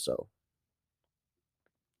Ruidoso.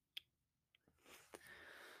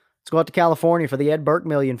 Let's go out to California for the Ed Burke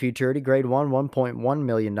Million Futurity. Grade 1, $1.1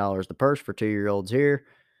 million. The purse for 2-year-olds here.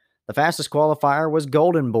 The fastest qualifier was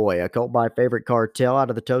Golden Boy, a colt by Favorite Cartel out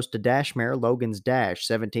of the Toasted Dash mare, Logan's Dash.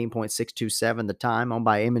 17.627 the time, owned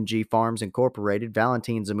by M&G Farms Incorporated.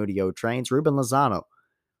 Valentin Zamudio trains, Ruben Lozano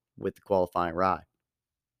with the qualifying ride.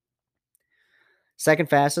 Second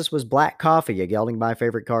fastest was Black Coffee, a gelding by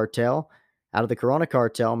Favorite Cartel out of the Corona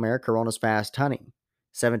Cartel mare, Corona's Fast Honey.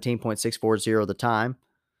 17.640 the time,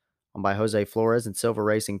 owned by Jose Flores and Silver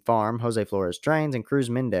Racing Farm. Jose Flores trains, and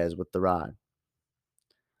Cruz Mendez with the ride.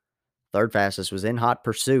 Third fastest was In Hot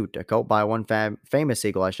Pursuit, a colt by one famous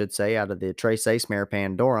eagle, I should say, out of the Trace Ace mare,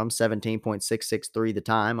 Pandorum. 17.663 the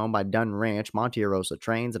time, owned by Dunn Ranch. Monterosa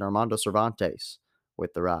trains, and Armando Cervantes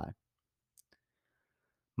with the ride.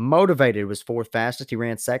 Motivated was fourth fastest. He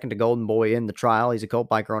ran second to Golden Boy in the trial. He's a colt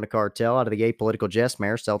by Corona Cartel out of the Apolitical Jess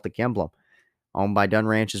mare, Celtic Emblem. Owned by Dunn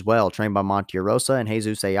Ranch as well, trained by Monterosa, and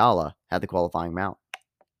Jesus Ayala had the qualifying mount.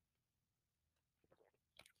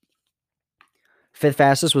 Fifth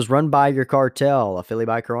fastest was Run By Your Cartel, a filly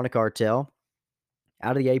by Corona Cartel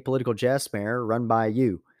out of the Apolitical Jess mare, Run By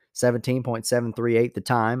You. 17.738 the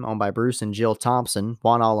time, owned by Bruce and Jill Thompson.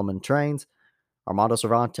 Juan Alleman trains, Armando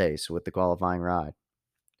Cervantes with the qualifying ride.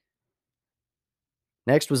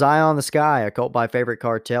 Next was Eye on the Sky, a colt by Favorite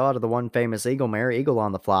Cartel out of the one famous eagle mare, Eagle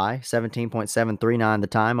on the Fly. 17.739 the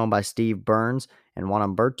time, owned by Steve Burns and Juan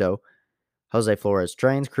Humberto. Jose Flores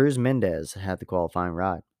trains, Cruz Mendez had the qualifying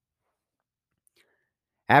ride.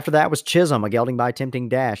 After that was Chisholm, a gelding by Tempting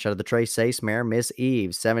Dash out of the Trace Ace mare, Miss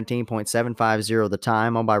Eve. 17.750 the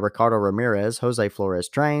time, owned by Ricardo Ramirez. Jose Flores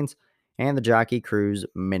trains, and the jockey Cruz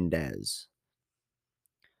Mendez.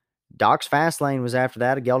 Doc's Fast Lane was after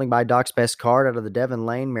that, a gelding by Doc's Best Card out of the Devon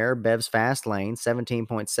Lane mare, Bev's Fast Lane,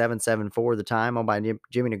 17.774 the time, owned by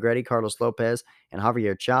Jimmy Negretti, Carlos Lopez, and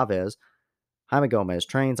Javier Chavez. Jaime Gomez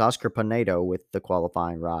trains Oscar Pinedo with the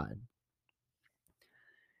qualifying ride.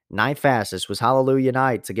 Ninth fastest was Hallelujah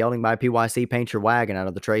Nights, a gelding by PYC Paint Your Wagon out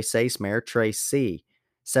of the Trace Ace mare, Trace C.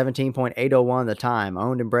 17.801 the time,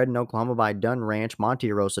 owned and bred in Oklahoma by Dunn Ranch,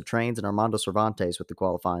 Monte Rosa trains, and Armando Cervantes with the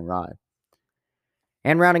qualifying ride.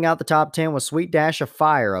 And rounding out the top 10 was Sweet Dash of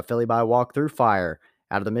Fire, a filly by Walk Through Fire,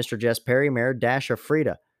 out of the Mr. Jess Perry mare, Dash of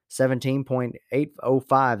Frida.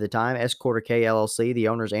 17.805 the time, S Quarter K LLC, the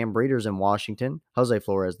owners and breeders in Washington, Jose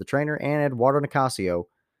Flores, the trainer, and Eduardo Nicasio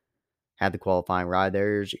had the qualifying ride.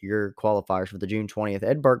 There's your qualifiers for the June 20th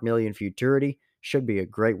Ed Burke Million Futurity. Should be a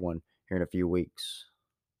great one here in a few weeks.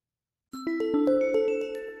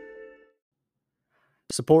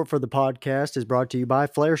 Support for the podcast is brought to you by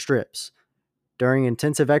Flare Strips. During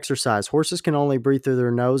intensive exercise, horses can only breathe through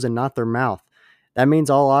their nose and not their mouth. That means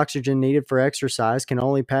all oxygen needed for exercise can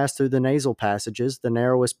only pass through the nasal passages, the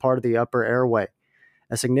narrowest part of the upper airway.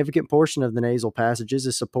 A significant portion of the nasal passages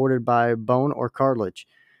is supported by bone or cartilage.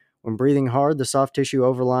 When breathing hard, the soft tissue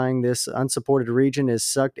overlying this unsupported region is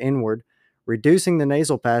sucked inward, reducing the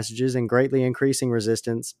nasal passages and greatly increasing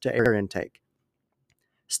resistance to air intake.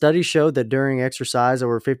 Studies showed that during exercise,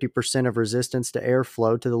 over 50% of resistance to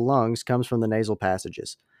airflow to the lungs comes from the nasal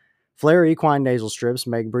passages. Flare Equine nasal strips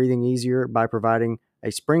make breathing easier by providing a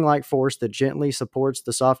spring-like force that gently supports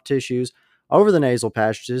the soft tissues over the nasal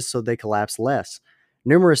passages so they collapse less.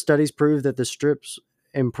 Numerous studies prove that the strips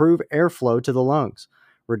improve airflow to the lungs,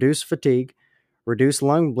 reduce fatigue, reduce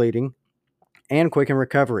lung bleeding, and quicken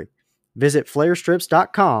recovery. Visit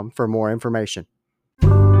flarestrips.com for more information.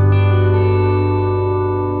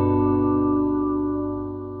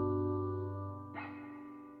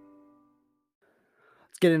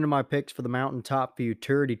 Let's get into my picks for the Mountaintop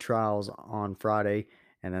Futurity Trials on Friday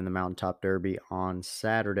and then the Mountaintop Derby on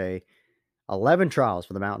Saturday. 11 trials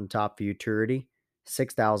for the Mountaintop Futurity.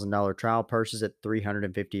 $6,000 trial purses at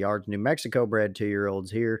 350 yards. New Mexico bred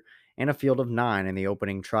 2-year-olds here, and a field of 9 in the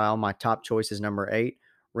opening trial. My top choice is number 8,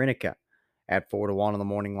 Renica, at 4-1 on the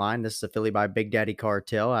morning line. This is a filly by Big Daddy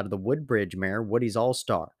Cartel out of the Woodbridge mare, Woody's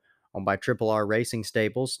All-Star, owned by Triple R Racing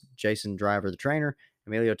Stables. Jason Driver, the trainer,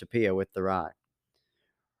 Emilio Tapia with the ride.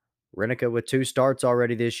 Renica, with 2 starts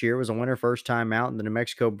already this year, was a winner first time out in the New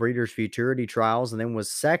Mexico Breeders' Futurity Trials, and then was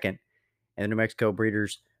second in the New Mexico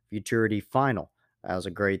Breeders' Futurity Final. That was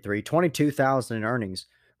a grade 3. $22,000 in earnings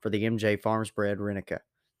for the MJ Farms bred Renica.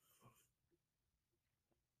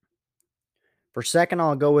 For second,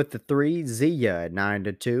 I'll go with the 3, Zia at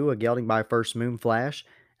 9-2, a gelding by First Moon Flash,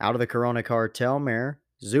 out of the Corona Cartel mare,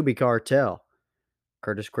 Zuby Cartel.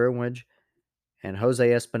 Curtis Crilwidge and Jose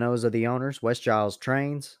Espinoza, the owners. West Giles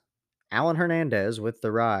trains. Alan Hernandez with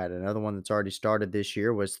the ride. Another one that's already started this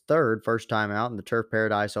year was third, first time out in the Turf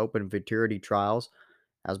Paradise Open Futurity Trials.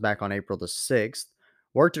 That was back on April the 6th.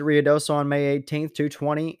 Worked at Ruidoso on May 18th,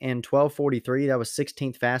 2:20 and 12:43. That was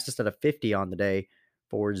 16th fastest at a 50 on the day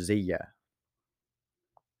for Zia.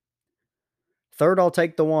 Third, I'll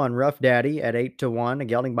take the 1, Rough Daddy at 8-1, a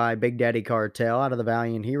gelding by Big Daddy Cartel out of the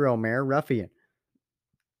Valiant Hero mare, Ruffian.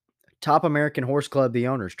 Top American Horse Club, the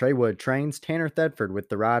owners. Trey Wood trains, Tanner Thedford with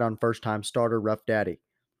the ride on first-time starter Rough Daddy.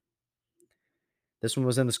 This one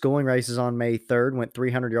was in the schooling races on May 3rd, went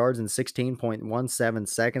 300 yards in 16.17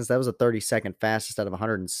 seconds. That was a 32nd fastest out of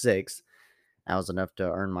 106. That was enough to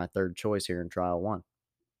earn my third choice here in Trial 1.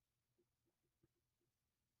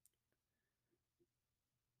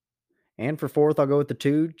 And for fourth, I'll go with the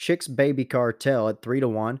 2, Chicks Baby Cartel at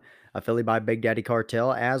 3-1, a filly by Big Daddy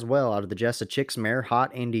Cartel as well out of the Jessa Chicks mare,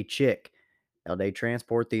 Hot Indy Chick. El Day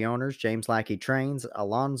Transport, the owners. James Lackey trains,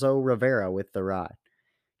 Alonzo Rivera with the ride.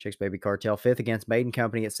 Chicks Baby Cartel 5th against Maiden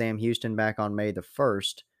Company at Sam Houston back on May the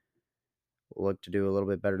 1st. We'll look to do a little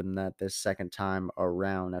bit better than that this second time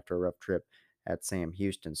around after a rough trip at Sam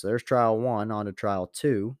Houston. So there's Trial 1, on to Trial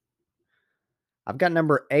 2. I've got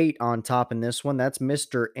number 8 on top in this one. That's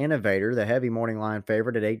Mr. Innovator, the heavy morning line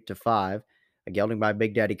favorite at 8-5. A gelding by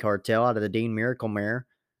Big Daddy Cartel out of the Dean Miracle mare,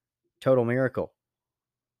 Total Miracle.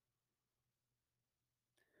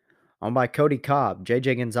 Owned by Cody Cobb,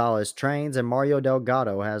 J.J. Gonzalez trains, and Mario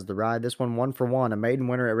Delgado has the ride. This one 1-for-1, a maiden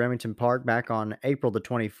winner at Remington Park back on April the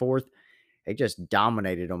 24th. They just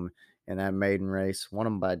dominated them in that maiden race. Won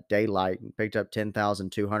them by daylight and picked up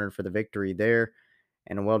 $10,200 for the victory there,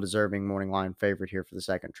 and a well-deserving morning line favorite here for the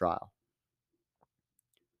second trial.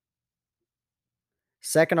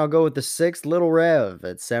 Second, I'll go with the 6, Little Rev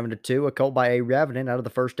at 7-2, a colt by A. Revenant out of the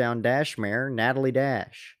First Down Dash mare, Natalie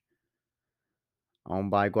Dash. Owned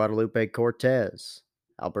by Guadalupe Cortez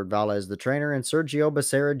Albert Valles, the trainer, and Sergio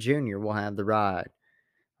Becerra Jr. will have the ride.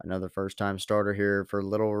 Another first-time starter here for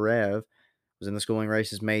Little Rev. Was in the schooling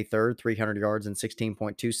races May 3rd, 300 yards in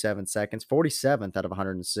 16.27 seconds, 47th out of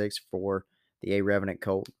 106 for the A Revenant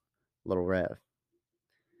Colt, Little Rev.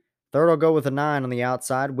 Third, I'll go with a 9 on the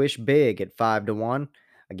outside, Wish Big at 5-1.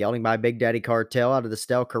 A gelding by Big Daddy Cartel out of the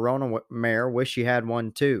Stel Corona mare, Wish You Had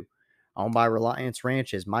One Too. Owned by Reliance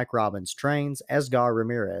Ranches, Mike Robbins trains, Esgar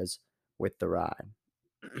Ramirez with the ride.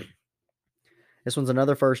 This one's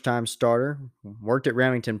another first-time starter. Worked at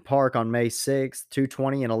Remington Park on May 6th,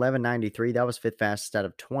 220 and 1193. That was fifth fastest out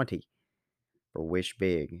of 20 for Wish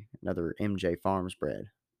Big, another MJ Farms bred.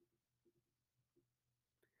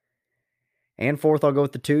 And fourth, I'll go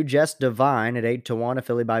with the 2, Just Divine at 8-1, a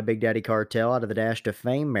filly by Big Daddy Cartel out of the Dash to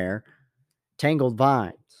Fame mare, Tangled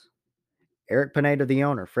Vines. Eric Pineda, the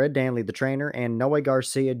owner, Fred Danley, the trainer, and Noe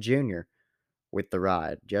Garcia Jr. with the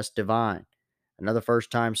ride. Just Divine. Another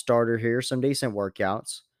first-time starter here. Some decent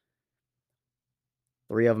workouts.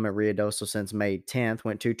 3 of them at Ruidoso since May 10th.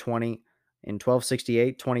 Went 220 in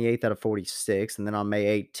 1268, 28th out of 46. And then on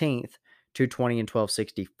May 18th, 220 in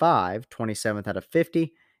 1265, 27th out of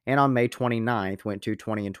 50. And on May 29th, went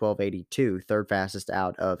 220 in 1282, third fastest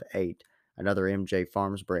out of 8. Another MJ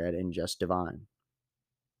Farms bred in Just Divine.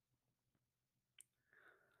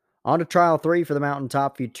 On to trial 3 for the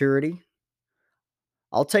Mountaintop Futurity.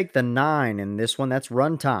 I'll take the 9 in this one. That's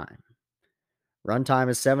Runtime. Runtime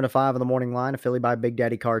is 7-5 on the morning line. A filly by Big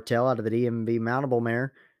Daddy Cartel out of the DMV Mountable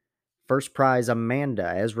mare. First prize,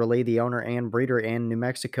 Amanda. Ezra Lee, the owner and breeder in New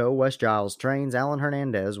Mexico. West Giles trains. Alan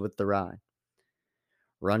Hernandez with the ride.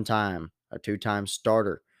 Runtime, a 2-time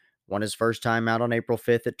starter. Won his first time out on April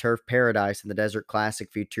 5th at Turf Paradise in the Desert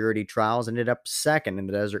Classic Futurity Trials. Ended up second in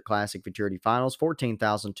the Desert Classic Futurity Finals.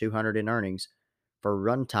 $14,200 in earnings for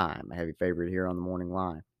Runtime. A heavy favorite here on the morning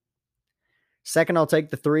line. Second, I'll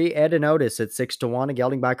take the 3, Ed and Otis at 6-1. A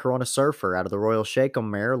gelding by Corona Surfer out of the Royal Shakem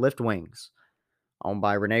mare, Lift Wings. Owned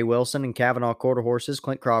by Renee Wilson and Kavanaugh Quarter Horses,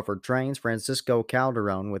 Clint Crawford trains, Francisco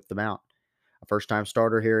Calderon with the mount. A first-time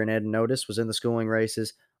starter here in Ed and Otis was in the schooling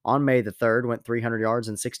races on May the 3rd, went 300 yards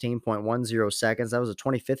in 16.10 seconds. That was the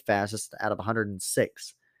 25th fastest out of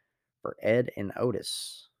 106 for Ed and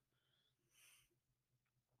Otis.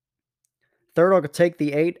 Third, I'll take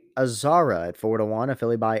the 8, Azara at 4-1, a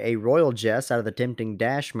filly by A Royal Jess out of the Tempting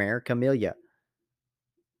Dash mare, Camellia.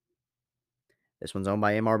 This one's owned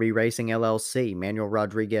by MRB Racing LLC, Manuel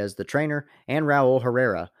Rodriguez, the trainer, and Raul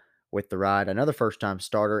Herrera with the ride. Another first-time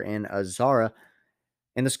starter in Azara.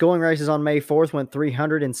 In the schooling races on May 4th, went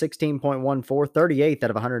 316.14, 38th out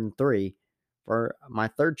of 103 for my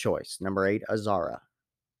third choice, number 8, Azara.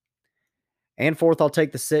 And fourth, I'll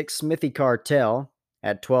take the 6, Smithy Cartel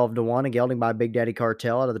at 12-1, a gelding by Big Daddy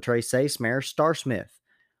Cartel out of the Trace Ace mare, Star Smith,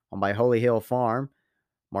 owned by Holy Hill Farm,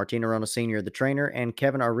 Martina Rona Sr., the trainer, and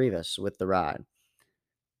Kevin Arribas with the ride.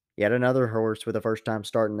 Yet another horse with a first-time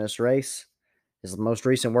start in this race. His most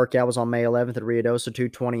recent workout was on May 11th at Ruidoso,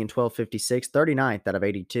 220 and 1256, 39th out of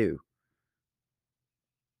 82.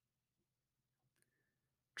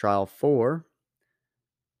 Trial 4.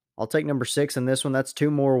 I'll take number 6 in this one. That's Two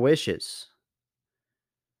More Wishes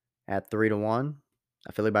at 3-1.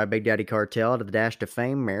 A filly by Big Daddy Cartel out of the Dash to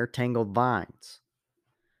Fame mare, Tangled Vines.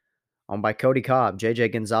 Owned by Cody Cobb, J.J.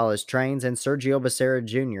 Gonzalez trains, and Sergio Becerra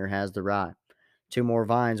Jr. has the ride. Two More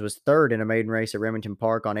Vines was third in a maiden race at Remington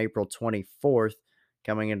Park on April 24th.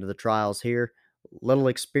 Coming into the trials here. Little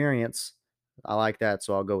experience. I like that,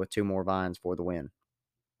 so I'll go with Two More Vines for the win.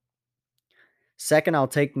 Second, I'll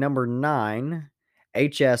take number 9,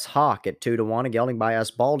 H.S. Hawk at 2-1, a gelding by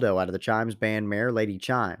Osbaldo out of the Chimes Band mare, Lady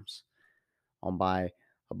Chimes. Owned by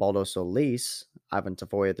Osbaldo Solis, Ivan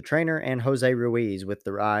Tafoya, the trainer, and Jose Ruiz with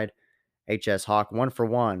the ride. H.S. Hawk,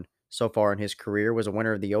 1-for-1 so far in his career, was a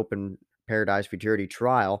winner of the Open Paradise Futurity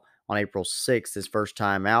Trial on April 6th, his first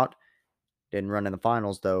time out. Didn't run in the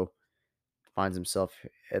finals, though. Finds himself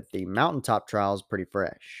at the Mountaintop Trials pretty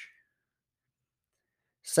fresh.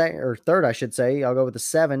 Third, I should say, I'll go with the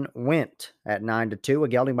 7, Went at 9-2, a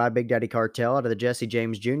gelding by Big Daddy Cartel out of the Jesse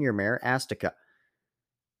James Jr. mare, Azteca.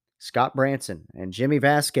 Scott Branson and Jimmy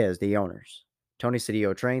Vasquez, the owners. Tony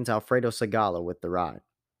Cedillo trains, Alfredo Segala with the ride.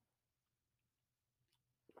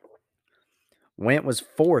 Went was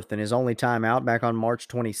fourth in his only time out back on March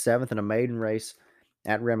 27th in a maiden race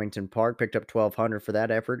at Remington Park. Picked up $1,200 for that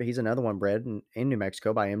effort. He's another one bred in New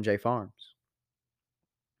Mexico by MJ Farms.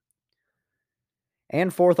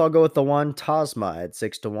 And fourth, I'll go with the 1, Tosma at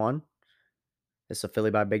 6-1. This is a filly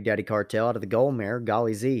by Big Daddy Cartel out of the Gold mare,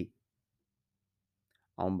 Golly Z.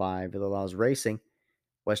 Owned by Villalaz Racing.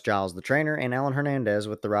 West Giles, the trainer, and Alan Hernandez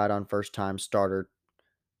with the ride on first-time starter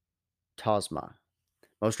Tosma.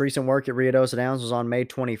 Most recent work at Ruidoso Downs was on May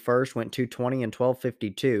 21st, went 220 and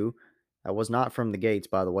 12:52. That was not from the gates,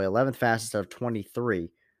 by the way. 11th fastest out of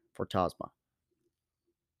 23 for Tosma.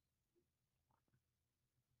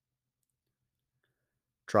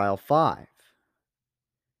 Trial 5.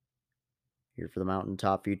 Here for the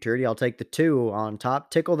Mountaintop Futurity. I'll take the 2 on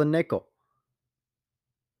top. Tickle the Nickel.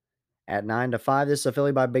 At 9 to 5, this is a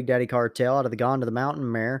filly by Big Daddy Cartel out of the Gone to the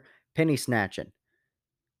Mountain mare, Penny Snatchin'.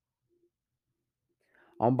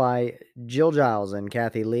 Owned by Jill Giles and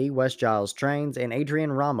Kathy Lee, West Giles trains, and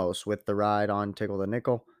Adrian Ramos with the ride on Tickle the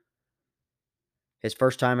Nickel. His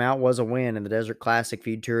first time out was a win in the Desert Classic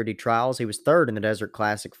Futurity Trials. He was third in the Desert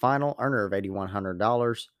Classic Final, earner of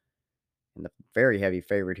 $8,100, and the very heavy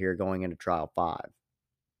favorite here going into Trial 5.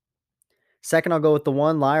 Second, I'll go with the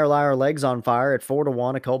 1, Liar Liar Legs on Fire at 4 to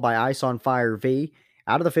 1, a colt by Ice on Fire V.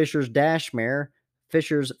 Out of the Fisher's Dash mare,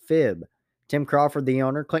 Fisher's Fib. Tim Crawford, the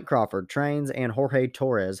owner, Clint Crawford trains, and Jorge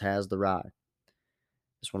Torres has the ride.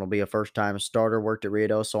 This one will be a first-time starter. Worked at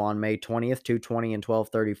Ruidoso on May 20th, 220 and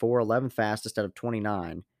 12:34, 11th fastest out of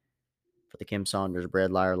 29 for the Kim Saunders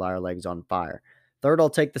bred Liar Liar Legs on Fire. Third, I'll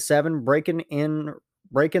take the 7, Breaking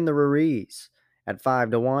the Ruiz at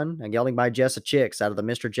 5 to 1, a gelding by Jessa Chicks out of the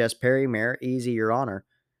Mr. Jess Perry mare, Easy Your Honor.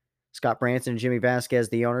 Scott Branson and Jimmy Vasquez,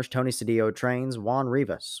 the owners. Tony Cedillo trains. Juan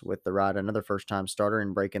Rivas with the ride, another first-time starter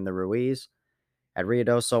in Breaking the Ruiz. At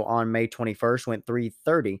Ruidoso on May 21st, went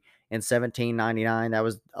 3:30 and 17:99. That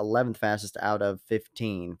was 11th fastest out of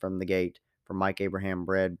 15 from the gate for Mike Abraham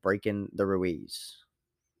bred Breaking the Ruiz.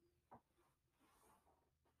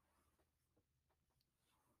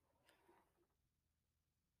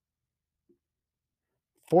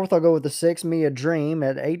 Fourth, I'll go with the 6, Mia Dream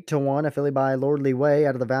at 8 to 1, a filly by Lordly Way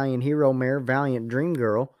out of the Valiant Hero mare, Valiant Dream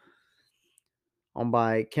Girl, owned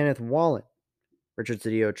by Kenneth Wallen. Richard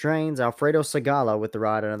Cedillo trains. Alfredo Segala with the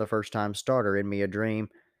ride, another first-time starter in Mia Dream.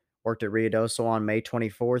 Worked at Ruidoso on May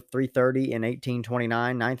 24th, 3:30 and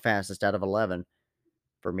 18:29, ninth fastest out of 11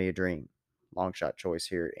 for Mia Dream. Long shot choice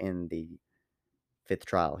here in the 5th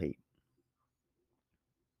trial heat.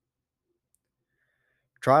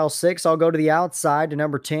 Trial 6, I'll go to the outside to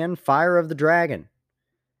number 10, Fire of the Dragon.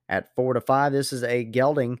 At 4 to 5, this is a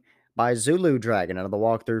gelding by Zulu Dragon out of the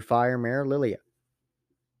Walkthrough Fire mare, Lilia.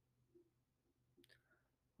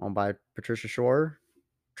 Owned by Patricia Shore,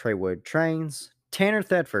 Trey Wood trains. Tanner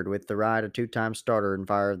Thetford with the ride, a 2-time starter in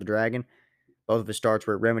Fire of the Dragon. Both of his starts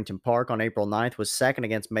were at Remington Park on April 9th, was second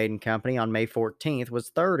against Maiden Company. On May 14th, was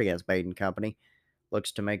third against Maiden Company.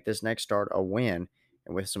 Looks to make this next start a win.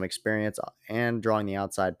 And with some experience and drawing the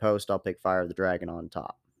outside post, I'll pick Fire of the Dragon on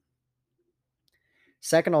top.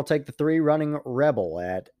 Second, I'll take the 3, Running Rebel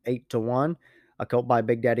at 8 to 1. A colt by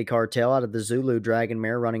Big Daddy Cartel out of the Zulu Dragon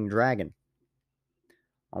mare, Running Dragon.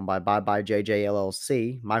 Owned by Bye Bye JJ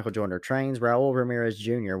LLC. Michael Joyner trains. Raul Ramirez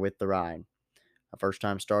Jr. with the ride. A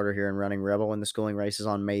first-time starter here in Running Rebel in the schooling races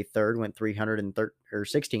on May 3rd. Went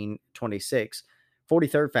 16:26.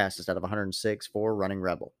 43rd fastest out of 106 for Running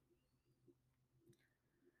Rebel.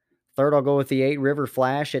 Third, I'll go with the 8, River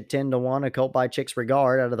Flash at 10 to 1. A colt by Chicks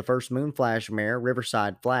Regard out of the First Moon Flash mare,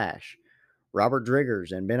 Riverside Flash. Robert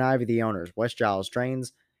Driggers and Ben Ivy, the owners. West Giles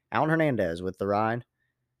trains. Alan Hernandez with the ride.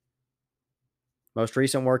 Most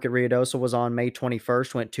recent work at Ruidoso was on May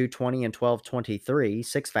 21st, went 220 and 12:23,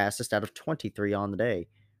 6th fastest out of 23 on the day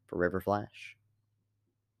for River Flash.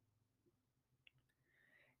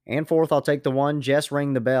 And fourth, I'll take the 1, Jess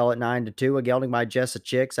Ring the Bell at 9 to 2, a gelding by Jessa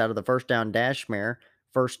Chicks out of the First Down Dash mare,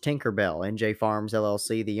 First Tinkerbell, NJ Farms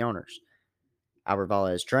LLC, the owners. Albert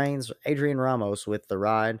Valles trains. Adrian Ramos with the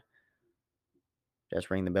ride. Just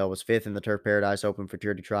Ring the Bell was 5th in the Turf Paradise Open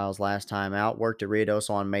Futurity Trials last time out. Worked at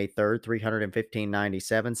Ruidoso on May 3rd,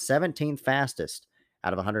 315.97, 17th fastest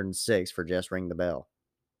out of 106 for Just Ring the Bell.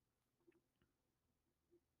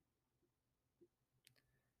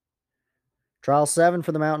 Trial 7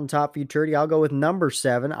 for the Mountaintop Futurity. I'll go with number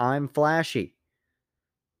 7, I'm Flashy.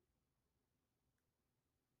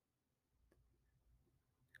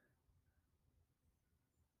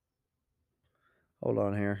 Hold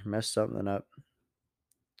on here. Messed something up.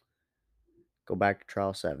 Go back to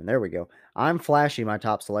trial 7. There we go. I'm Flashy, my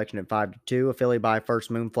top selection at 5 to 2. A filly by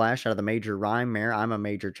First Moon Flash out of the Major Rhyme mare. I'm a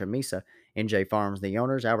Major Chamisa. NJ Farms, the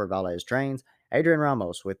owners. Albert Valles trains. Adrian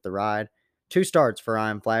Ramos with the ride. 2 starts for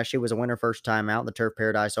I'm Flashy. Was a winner first time out in the Turf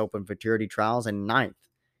Paradise Open Futurity Trials and 9th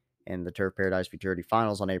in the Turf Paradise Futurity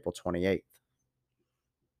Finals on April 28th.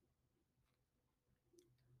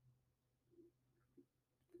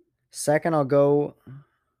 Second, I'll go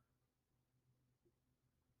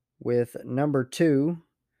with number 2,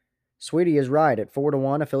 Sweetie is Right at 4 to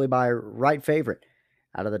 1, a filly by Right Favorite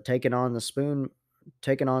out of the Taking on Spoon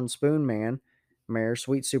Man, mare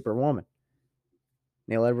Sweet Superwoman.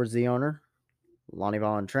 Neil Edwards, the owner. Lonnie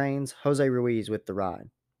Vaughn trains. Jose Ruiz with the ride.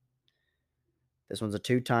 This one's a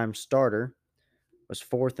two-time starter. Was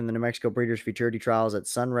fourth in the New Mexico Breeders' Futurity Trials at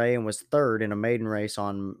Sunray and was third in a maiden race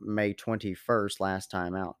on May 21st last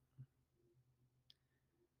time out.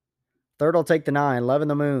 Third, I'll take the 9, Lovin'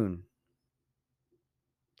 the Moon.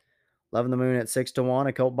 Lovin' the Moon at 6-1,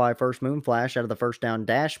 a colt by First Moon Flash out of the First Down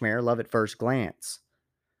Dash mare, Love at First Glance.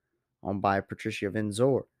 Owned by Patricia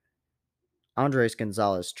Vinzor. Andres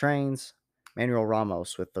Gonzalez trains. Manuel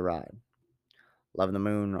Ramos with the ride. Lovin' the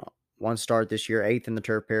Moon, one start this year, 8th in the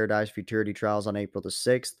Turf Paradise Futurity Trials on April the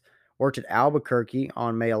 6th. Worked at Albuquerque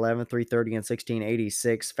on May 11th, 3:30 and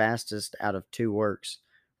 16:86, fastest out of 2 works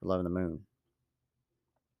for Lovin' the Moon.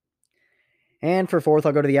 And for fourth,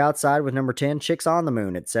 I'll go to the outside with number 10, Chicks on the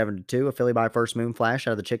Moon at 7-2, a filly by First Moon Flash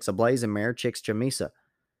out of the Chicks Ablazing mare, Chicks Chamisa.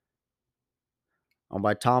 Owned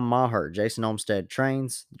by Tom Maher. Jason Olmstead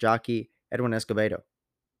trains. Jockey Edwin Escobedo.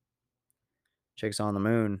 Chicks on the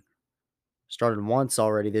Moon started once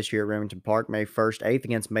already this year at Remington Park, May 1st, 8th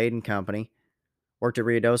against Maiden Company. Worked at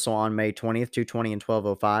Ruidoso on May 20th, 2:20 and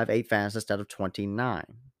 12:05, 8th fastest out of 29.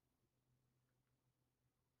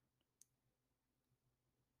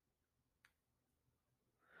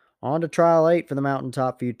 On to trial 8 for the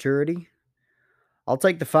Mountaintop Futurity. I'll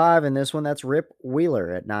take the 5 in this one. That's Rip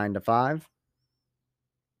Wheeler at 9-5.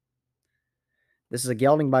 This is a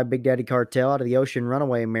gelding by Big Daddy Cartel out of the Ocean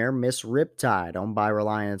Runaway mare, Miss Riptide, owned by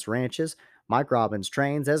Reliance Ranches. Mike Robbins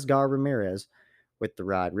trains. Esgar Ramirez with the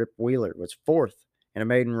ride. Rip Wheeler was fourth in a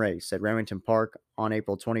maiden race at Remington Park on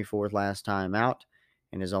April 24th last time out.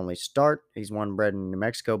 In his only start, he's won bred in New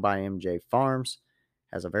Mexico by MJ Farms.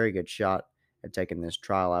 Has a very good shot at taking this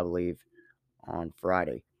trial, I believe, on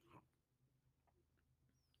Friday.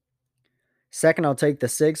 Second, I'll take the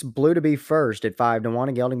 6, Blue to Be First at 5-1,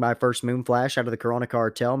 a gelding by First Moon Flash out of the Corona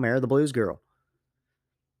Cartel mare, the Blues Girl.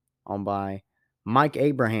 Owned by Mike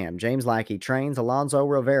Abraham. James Lackey trains. Alonzo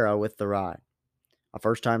Rivera with the ride. A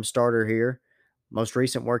first-time starter here. Most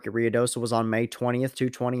recent work at Ruidoso was on May 20th,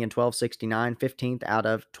 2:20 and 12:69, 15th out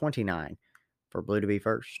of 29 for Blue to Be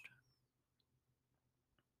First.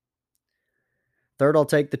 Third, I'll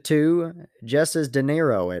take the 2, Jesses De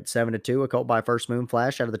Niro at 7-2, a colt by First Moon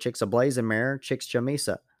Flash out of the Chicks Ablazing mare, Chicks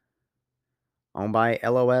Chamisa. Owned by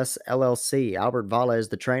LOS LLC. Albert Valles,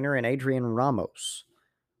 the trainer, and Adrian Ramos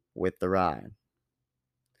with the ride.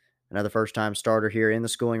 Another first-time starter here in the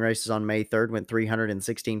schooling races on May 3rd, went 300 and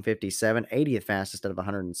 16:57, 80th fastest out of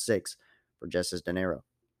 106 for Jesses De Niro.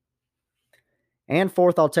 And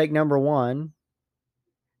fourth, I'll take number 1,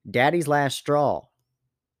 Daddy's Last Straw.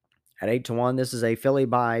 At 8-1, this is a filly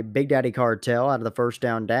by Big Daddy Cartel out of the First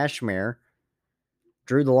Down Dash mare,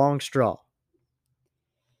 Drew the Long Straw.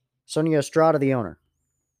 Sonia Estrada, the owner.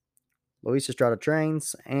 Luis Estrada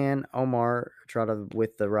trains, and Omar Estrada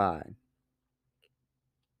with the ride.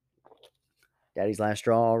 Daddy's Last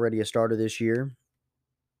Straw, already a starter this year.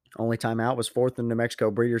 Only time out was fourth in New Mexico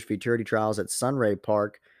Breeders' Futurity Trials at Sunray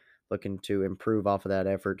Park, looking to improve off of that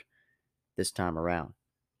effort this time around.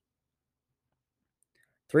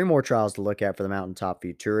 3 more trials to look at for the Mountaintop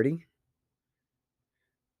Futurity.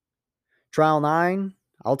 Trial 9,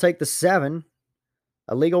 I'll take the 7,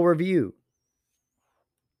 A Legal Review.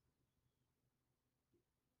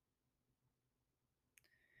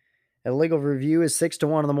 A Legal Review is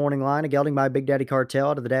 6-1 on the morning line, a gelding by Big Daddy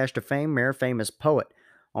Cartel out of the Dash to Fame mare, Famous Poet.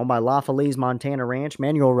 Owned by La Feliz Montana Ranch,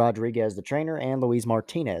 Manuel Rodriguez, the trainer, and Luis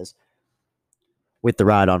Martinez with the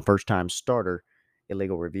ride on first-time starter,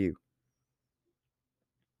 Illegal Review.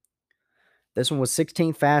 This one was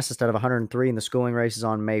 16th fastest out of 103 in the schooling races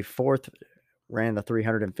on May 4th. Ran the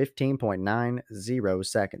 315.90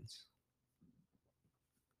 seconds.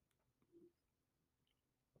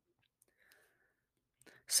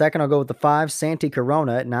 Second, I'll go with the 5, Santi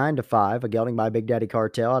Corona at 9-5, a gelding by Big Daddy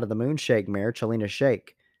Cartel out of the Moonshake mare, Chelina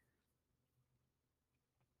Shake.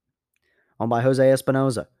 Owned by Jose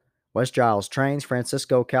Espinoza. West Giles trains.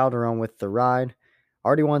 Francisco Calderon with the ride.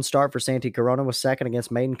 Already one start for Santi Corona, was second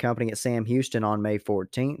against Maiden Company at Sam Houston on May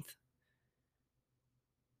 14th.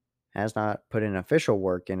 Has not put in official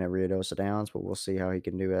work in at Ruidoso Downs, but we'll see how he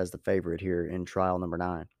can do as the favorite here in trial number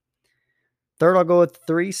 9. Third, I'll go with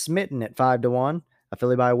 3, Smitten at 5-1, a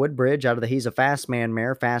filly by Woodbridge out of the He's a Fast Man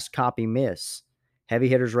mare, Fast Copy Miss. Heavy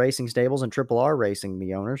Hitters Racing Stables and Triple R Racing,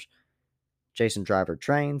 the owners. Jason Driver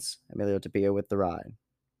trains. Emilio Tapia with the ride.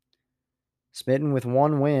 Smitten with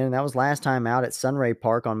 1 win. That was last time out at Sunray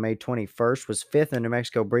Park on May 21st. Was 5th in New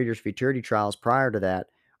Mexico Breeders' Futurity Trials prior to that.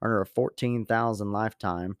 Earner of $14,000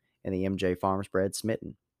 lifetime in the MJ Farms bred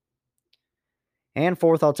Smitten. And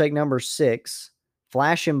fourth, I'll take number 6,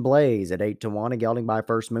 Flash and Blaze at 8-1, a gelding by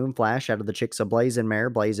First Moon Flash out of the Chicks of Blazing Mare,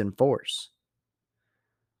 Blazing Force.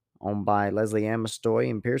 Owned by Leslie Amistoy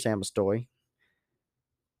and Pierce Amistoy.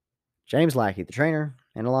 James Lackey, the trainer,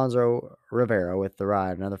 and Alonzo Rivera with the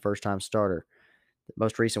ride, another first-time starter. The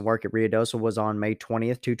most recent work at Ruidoso was on May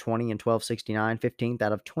 20th, 220 and 1269, 15th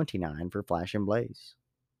out of 29 for Flash and Blaze.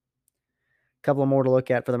 A couple more to look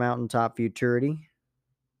at for the Mountaintop Futurity.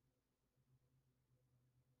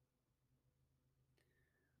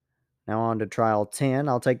 Now on to trial 10.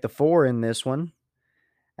 I'll take the 4 in this one.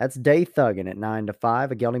 That's Day Thuggin' at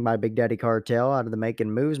 9-5, a gelding by Big Daddy Cartel out of the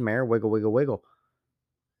Making Moves mare, Wiggle Wiggle Wiggle.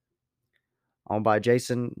 Owned by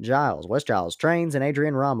Jason Giles, West Giles Trains, and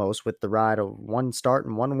Adrian Ramos with the ride of 1 start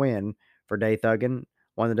and 1 win for Day Thuggin'.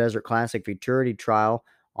 Won the Desert Classic Futurity Trial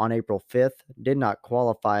on April 5th. Did not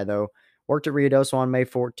qualify, though. Worked at Ruidoso on May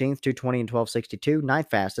 14th, 220 and 1262, 9th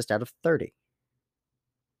fastest out of 30.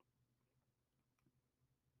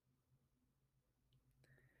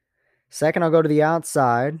 Second, I'll go to the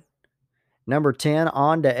outside. Number 10,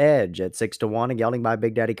 On to Edge at 6-1, a gelding by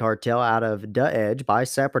Big Daddy Cartel out of Da Edge by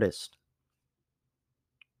Separatist.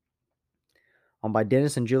 Owned by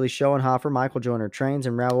Dennis and Julie Schoenhofer, Michael Joyner Trains,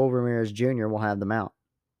 and Raul Ramirez Jr. will have them out.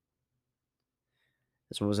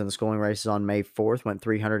 This one was in the schooling races on May 4th, went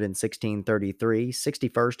 316.33,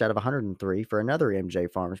 61st out of 103 for another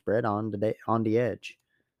MJ Farms bred on the Edge.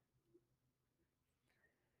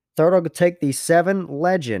 Third, I'll take the 7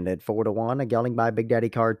 Legend at 4-1, a gelding by Big Daddy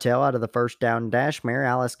Cartel out of the First Down Dash mare,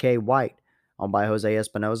 Alice K. White. Owned by Jose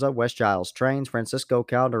Espinoza, West Giles Trains, Francisco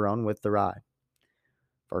Calderon with the ride.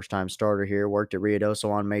 First-time starter here, worked at Ruidoso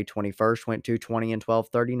on May 21st, went 220 and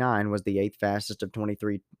 1239, was the 8th fastest of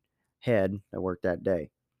 23 head that worked that day.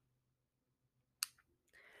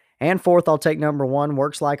 And fourth, I'll take number 1,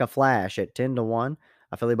 Works Like a Flash at 10-1,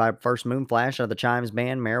 a filly by First Moon Flash out of the Chimes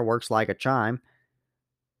Band mare, Works Like a Chime.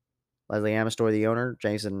 Leslie Amistoy, the owner,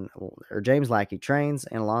 James Lackey Trains,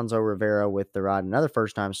 and Alonzo Rivera with the ride, another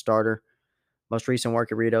first-time starter. Most recent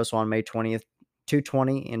work at Ruidoso on May 20th,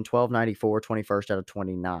 220 in 1294, 21st out of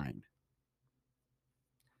 29.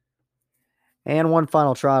 And one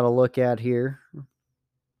final trial to look at here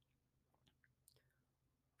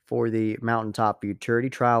for the Mountaintop Futurity,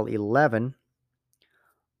 trial 11.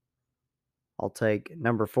 I'll take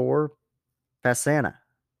number 4, Passana.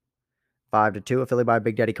 5-2, affiliated by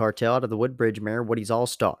Big Daddy Cartel out of the Woodbridge mare, Woody's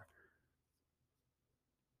All-Star.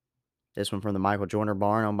 This one from the Michael Joyner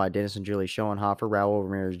barn, owned by Dennis and Julie Schoenhofer, Raul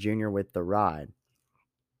Ramirez Jr. with the ride.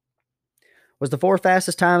 Was the 4th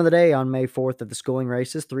fastest time of the day on May 4th at the schooling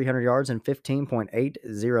races, 300 yards in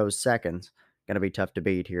 15.80 seconds. Going to be tough to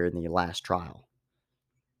beat here in the last trial.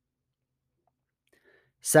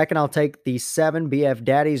 Second, I'll take the 7 BF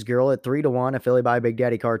Daddy's Girl at 3-1, affiliated by Big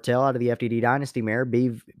Daddy Cartel out of the FDD Dynasty mare,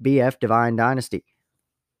 BF Divine Dynasty.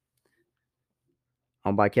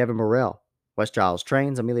 Owned by Kevin Burrell. West Giles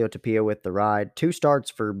Trains, Emilio Tapia with the ride. 2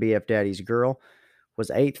 starts for BF Daddy's Girl.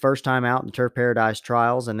 Was 8th first time out in the Turf Paradise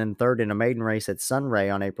Trials, and then 3rd in a maiden race at Sunray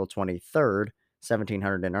on April 23rd.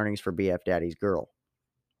 1,700 in earnings for BF Daddy's Girl.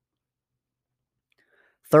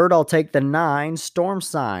 Third, I'll take the 9 Storm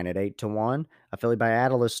Sign at 8-1, affiliated by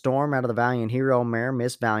Atlas Storm out of the Valiant Hero mare,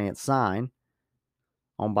 Miss Valiant Sign.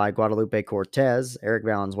 Owned by Guadalupe Cortez, Eric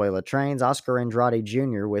Valenzuela Trains, Oscar Andrade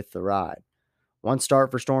Jr. with the ride. 1 start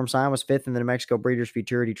for Storm Sign, was 5th in the New Mexico Breeders'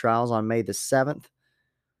 Futurity Trials on May the 7th.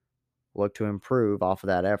 Look to improve off of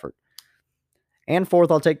that effort. And fourth,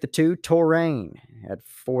 I'll take the 2 Touraine at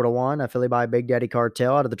 4-1, affiliated by Big Daddy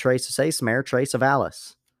Cartel out of the Trace of Sace mare, Trace of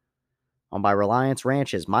Alice. Owned by Reliance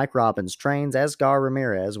Ranches, Mike Robbins Trains, Esgar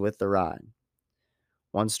Ramirez with the ride.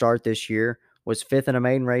 1 start this year, was 5th in a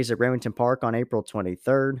maiden race at Remington Park on April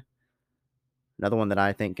 23rd. Another one that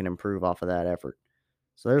I think can improve off of that effort.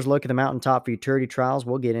 So there's a look at the Mountaintop Futurity Trials.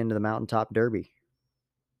 We'll get into the Mountaintop Derby.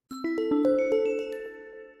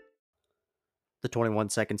 The 21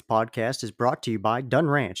 Seconds podcast is brought to you by Dunn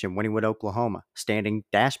Ranch in Wynnewood, Oklahoma. Standing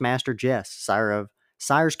Dash Master Jess, sire of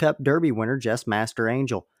Sires Cup Derby winner Jess Master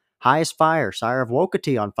Angel. Highest Fire, sire of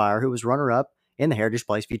Wokatee on Fire, who was runner-up in the Heritage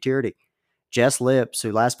Place Futurity. Jess Lips,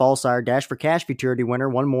 who last fall sire Dash for Cash Futurity winner,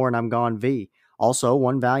 One More and I'm Gone V. Also,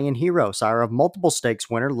 One Valiant Hero, sire of multiple stakes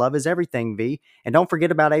winner, Love is Everything V. And don't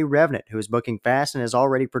forget about A Revenant, who is booking fast and has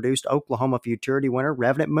already produced Oklahoma Futurity winner,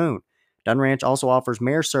 Revenant Moon. Dunn Ranch also offers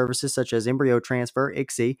mare services such as embryo transfer,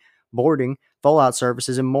 ICSI, boarding, foal-out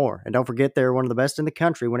services, and more. And don't forget they're one of the best in the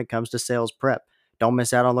country when it comes to sales prep. Don't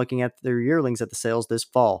miss out on looking at their yearlings at the sales this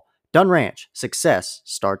fall. Dunn Ranch, success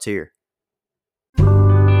starts here.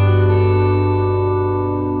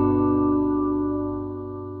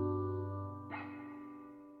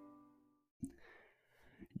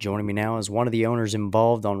 Joining me now is one of the owners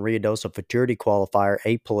involved on Ruidoso Futurity qualifier,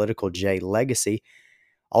 Apolitical J Legacy.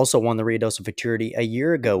 Also won the Ruidoso Futurity a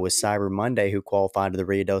year ago with Cyber Monday, who qualified to the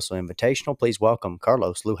Ruidoso Invitational. Please welcome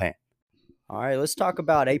Carlos Lujan. All right, let's talk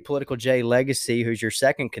about Apolitical J Legacy, who's your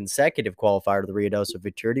second consecutive qualifier to the Ruidoso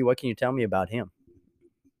Futurity. What can you tell me about him?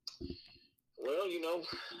 Well,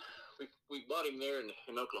 we bought him there in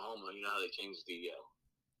Oklahoma. You know how they changed the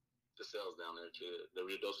sales down there to the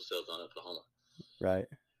Ruidoso sales down in Oklahoma. Right.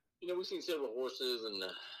 We've seen several horses and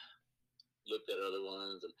looked at other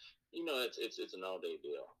ones, and it's an all-day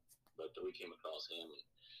deal. But we came across him, and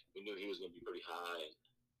we knew he was going to be pretty high, and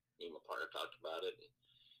me and my partner talked about it. And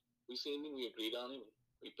we seen him, we agreed on him,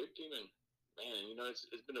 we picked him, and man, it's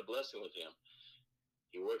been a blessing with him.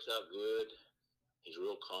 He works out good. He's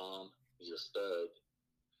real calm. He's a stud.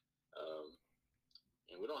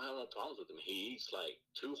 And we don't have no problems with him. He eats like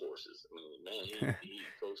two horses. I mean, man, he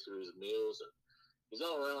goes through his meals, and he's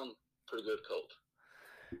all around pretty good colt.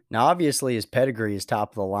 Now, obviously, his pedigree is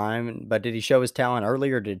top of the line, but did he show his talent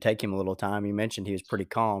earlier, or did it take him a little time? You mentioned he was pretty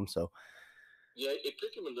calm, so. Yeah, it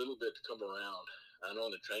took him a little bit to come around. I know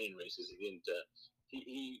in the training races he didn't.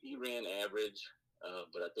 He ran average,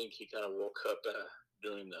 but I think he kind of woke up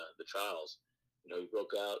during the trials. He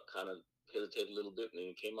broke out, kind of hesitated a little bit, and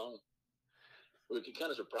then he came on. He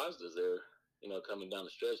kind of surprised us there, coming down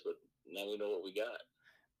the stretch, but now we know what we got.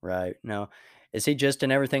 Right. Now, is he just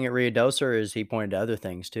in everything at Ruidoso, or is he pointed to other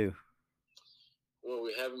things too? Well,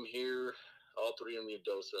 we have him here, all three in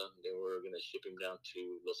Ruidoso. Then we're going to ship him down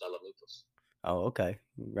to Los Alamitos. Oh, okay.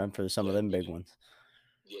 Run for some of them big ones.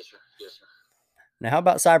 Yes, sir. Yes, sir. Now, how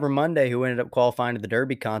about Cyber Monday, who ended up qualifying to the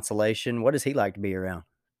Derby Consolation? What does he like to be around?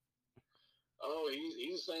 Oh,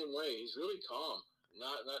 he's the same way. He's really calm.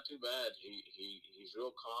 Not too bad. He's real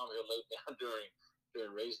calm. He'll lay down during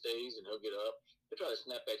race days, and he'll get up. He'll try to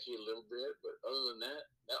snap at you a little bit, but other than that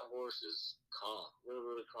horse is calm. Really,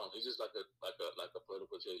 really calm. He's just like a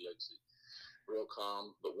political J Legacy. Real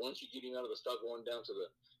calm. But once you get him out of the stock going down to the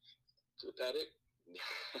paddock,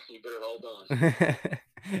 you better hold on.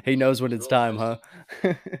 He knows when it's time, huh?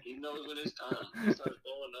 He knows when it's time. He starts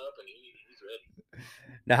blowing up, and he's ready.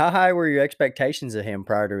 Now, how high were your expectations of him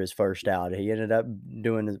prior to his first out? He ended up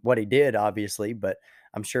doing what he did, obviously, but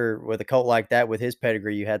I'm sure with a colt like that, with his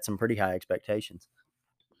pedigree, you had some pretty high expectations.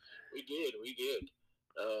 We did.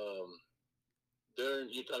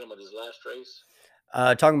 You're talking about his last race?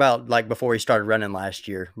 Talking about like before he started running last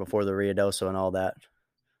year, before the Ruidoso and all that.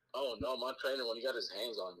 Oh no, my trainer, when he got his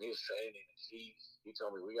hands on him, he was training. He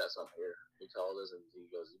told me, we got something here. He called us and he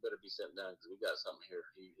goes, you better be sitting down because we got something here.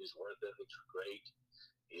 His work ethics were great.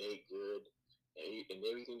 He ate good, and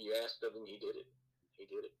everything you asked of him, he did it. He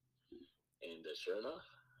did it, and sure enough,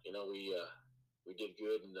 we did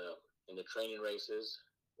good in the training races.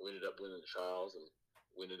 We ended up winning the trials, and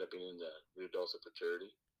we ended up being in the Ruidoso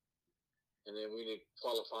Futurity, and then we ended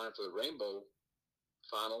qualifying for the Rainbow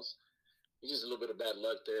Finals. It's just a little bit of bad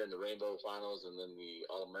luck there in the Rainbow Finals, and then the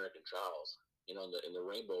All American Trials. In the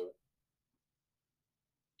Rainbow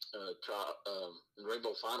in the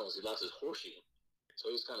Rainbow Finals, he lost his horseshoe, so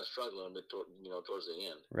he was kind of struggling a bit towards the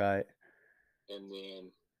end. Right. And then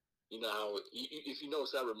how if you know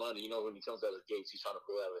Cyber Monday, when he comes out of the gates, he's trying to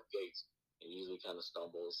pull out of the gates, and he usually kind of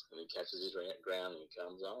stumbles, and he catches his ground, and he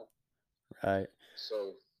comes on. Right.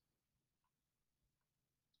 So.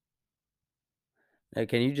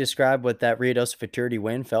 Can you describe what that Ruidoso Futurity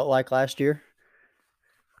win felt like last year?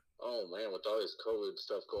 Oh man, with all this COVID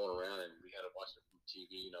stuff going around, and we had to watch it from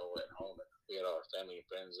TV, at home, and we had our family and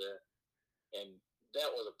friends there, and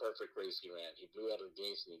that was a perfect race he ran. He blew out of the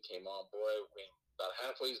gates and he came on. Boy, about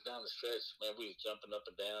halfway down the stretch, man, we was jumping up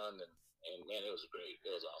and down, and man, it was great.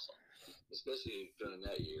 It was awesome, especially during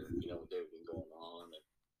that year, with everything going on and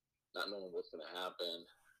not knowing what's going to happen.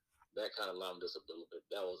 That kind of livened us up a little bit.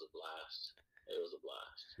 That was a blast. It was a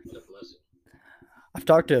blast and a blessing. I've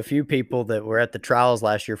talked to a few people that were at the trials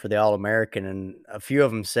last year for the All-American, and a few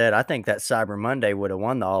of them said, I think that Cyber Monday would have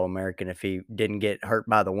won the All-American if he didn't get hurt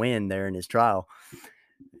by the wind there in his trial.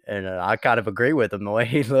 And I kind of agree with him, the way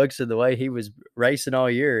he looks and the way he was racing all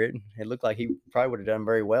year. It looked like he probably would have done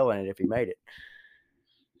very well in it if he made it.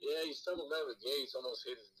 Yeah, he stumbled out of the gates, almost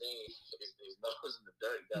hit his nose in the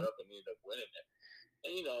dirt, got up and ended up winning it.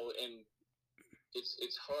 And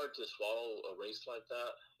it's hard to swallow a race like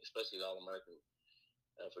that, especially the All-American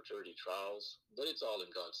Futurity trials. But it's all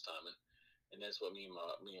in God's timing, and that's what me and my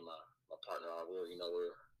partner are. We're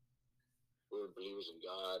believers in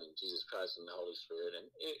God and Jesus Christ and the Holy Spirit, and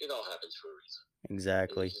it all happens for a reason.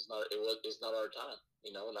 Exactly. It's not our time.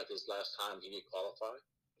 Like his last time, he didn't qualify.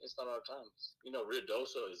 It's not our time. You know,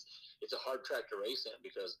 Ruidoso it's a hard track to race in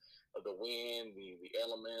because of the wind, the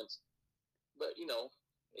elements. But you know,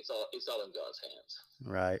 it's all in God's hands.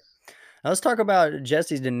 Right. Now let's talk about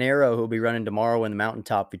Jesse De Niro, who'll be running tomorrow in the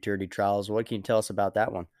Mountaintop Futurity Trials. What can you tell us about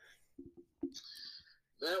that one?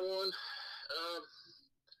 That one,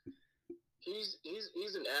 he's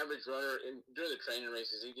an average runner. And during the training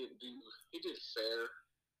races, he did fair,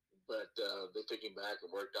 but they took him back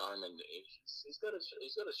and worked on him, and he's got a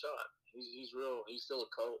shot. He's still a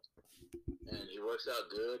colt, and he works out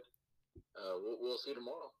good. We'll see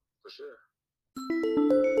tomorrow for sure.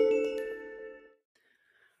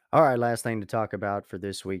 All right, last thing to talk about for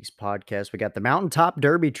this week's podcast. We got the Mountaintop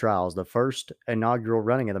Derby Trials, the first inaugural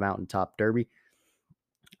running of the Mountaintop Derby.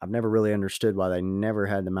 I've never really understood why they never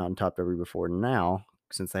had the Mountaintop Derby before now,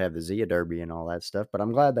 since they have the Zia Derby and all that stuff, but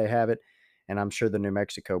I'm glad they have it, and I'm sure the New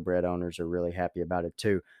Mexico bred owners are really happy about it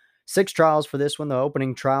too. 6 trials for this one. The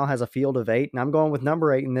opening trial has a field of 8, and I'm going with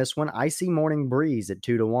number 8 in this one, Icy Morning Breeze at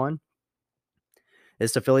 2-1.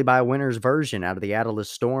 It's a filly by a winner's version out of the Atlas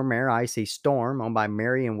Storm mare, Icy Storm, owned by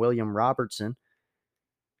Mary and William Robertson.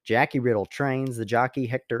 Jackie Riddle trains the jockey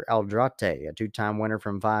Hector Aldrate, a 2-time winner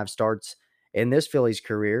from 5 starts in this filly's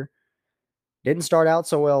career. Didn't start out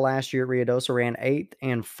so well last year at Ruidoso, ran 8th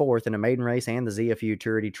and 4th in a maiden race and the Zia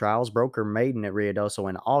Futurity Trials, broke her maiden at Ruidoso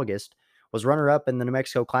in August, was runner-up in the New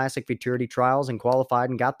Mexico Classic Futurity Trials and qualified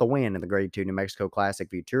and got the win in the Grade 2 New Mexico Classic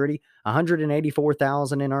Futurity,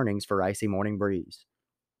 $184,000 in earnings for Icy Morning Breeze.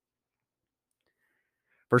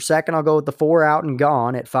 For second, I'll go with the 4 Out and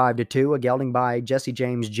Gone at 5-2, a gelding by Jesse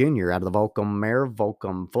James Jr. out of the Volcom mare,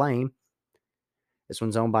 Volcom Flame. This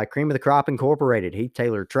one's owned by Cream of the Crop Incorporated. Heath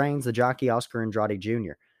Taylor trains the jockey Oscar Andrade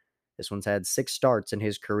Jr. This one's had 6 starts in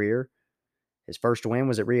his career. His first win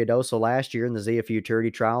was at Ruidoso last year in the Zia Futurity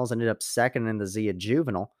Trials, ended up second in the Zia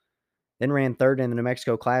Juvenile, then ran third in the New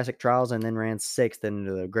Mexico Classic Trials, and then ran 6th in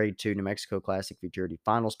the Grade 2 New Mexico Classic Futurity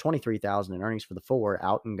Finals. $23,000 in earnings for the 4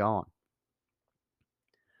 Out and Gone.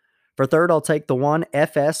 For third, I'll take the 1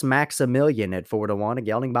 FS Maximilian at 4-1, a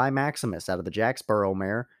gelding by Maximus out of the Jacksboro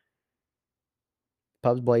mare,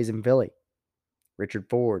 Pubs Blazing Philly. Richard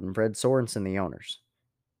Ford and Fred Sorensen, the owners.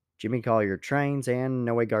 Jimmy Collier trains, and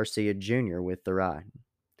Noe Garcia Jr. with the ride.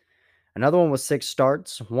 Another one with 6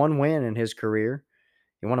 starts, 1 win in his career.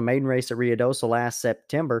 He won a maiden race at Ruidoso last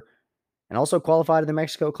September and also qualified in the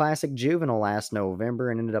Mexico Classic Juvenile last November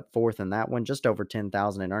and ended up 4th in that one, just over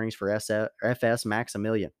 $10,000 in earnings for FS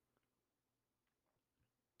Maximilian.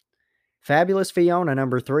 Fabulous Fiona,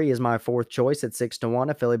 number 3, is my 4th choice at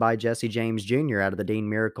 6-1, a filly by Jesse James Jr. out of the Dean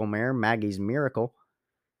Miracle mare, Maggie's Miracle.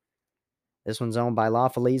 This one's owned by La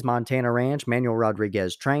Feliz Montana Ranch, Manuel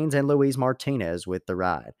Rodriguez trains, and Luis Martinez with the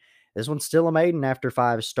ride. This one's still a maiden after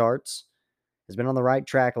 5 starts. Has been on the right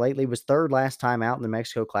track lately, was 3rd last time out in the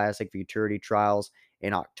Mexico Classic Futurity Trials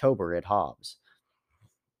in October at Hobbs.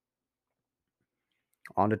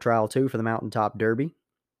 On to trial 2 for the Mountaintop Derby.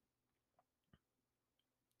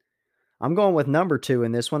 I'm going with number 2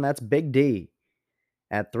 in this one. That's Big D.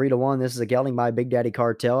 At 3-1, this is a gelding by Big Daddy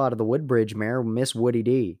Cartel out of the Woodbridge mare, Miss Woody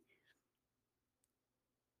D.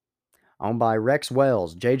 Owned by Rex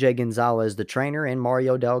Wells, J.J. Gonzalez, the trainer, and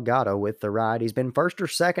Mario Delgado with the ride. He's been 1st or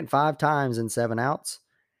 2nd 5 times in 7 outs.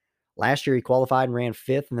 Last year, he qualified and ran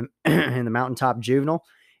 5th in the, in the Mountaintop Juvenile.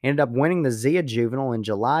 Ended up winning the Zia Juvenile in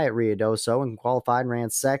July at Ruidoso and qualified and ran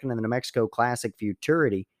 2nd in the New Mexico Classic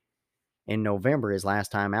Futurity in November, his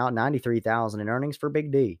last time out. $93,000 in earnings for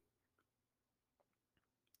Big D.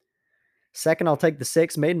 Second, I'll take the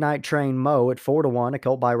 6 Midnight Train Mo at 4-1, a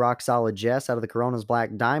colt by Rock Solid Jess out of the Corona's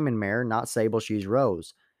Black Diamond mare, Not Sable Shoes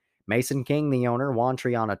Rose. Mason King, the owner, Juan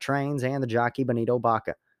Triana trains, and the jockey Benito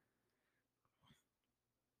Baca.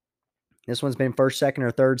 This one's been 1st, 2nd,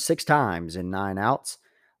 or 3rd 6 times in 9 outs.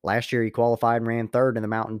 Last year, he qualified and ran 3rd in the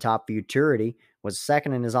Mountaintop Futurity, was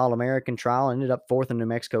 2nd in his All-American trial, ended up 4th in the New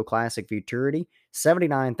Mexico Classic Futurity.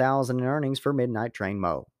 $79,000 in earnings for Midnight Train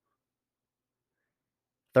Mo.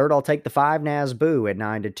 Third, I'll take the 5 Nazboo at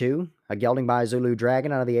 9-2, a gelding by Zulu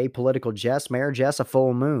Dragon out of the Apolitical Jess mare, Jess a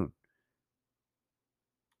Full Moon.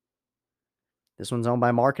 This one's owned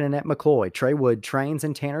by Mark and Annette McCloy. Trey Wood trains,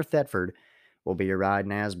 and Tanner Thetford will be your ride,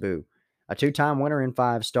 Nazboo. A 2-time winner in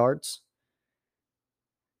 5 starts,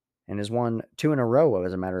 and has won 2 in a row,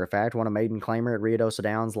 as a matter of fact. Won a maiden claimer at Ruidoso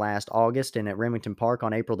Downs last August, and at Remington Park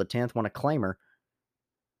on April the 10th, won a claimer.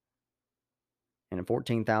 And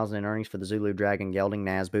 $14,000 in earnings for the Zulu Dragon gelding,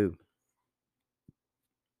 Nazboo.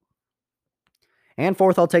 And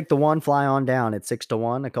fourth, I'll take the 1 Fly On Down at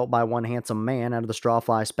 6-1, a colt by One Handsome Man out of the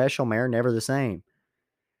Strawfly Special mare, Never the Same.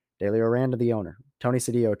 Delio Aranda, the owner. Tony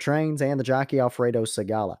Cedillo trains, and the jockey Alfredo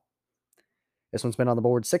Segala. This one's been on the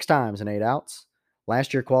board 6 times in 8 outs.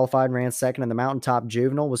 Last year qualified and ran second in the Mountaintop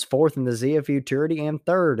Juvenile, was fourth in the Zia Futurity, and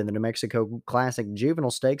third in the New Mexico Classic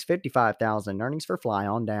Juvenile Stakes, 55,000 in earnings for Fly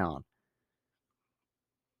On Down.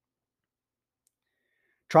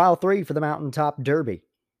 Trial 3 for the Mountaintop Derby.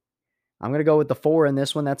 I'm going to go with the 4 in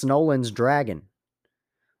this one. That's Nolan's Dragon.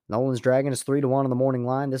 Nolan's Dragon is 3-1 on the morning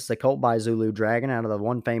line. This is a colt by Zulu Dragon out of the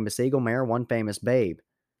One Famous Eagle mare, One Famous Babe.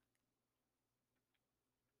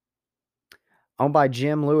 Owned by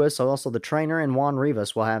Jim Lewis, also the trainer, and Juan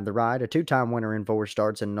Rivas will have the ride. A 2-time winner in 4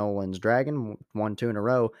 starts in Nolan's Dragon, won 2 in a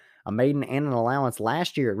row. A maiden and an allowance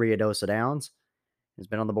last year at Ruidoso Downs. Has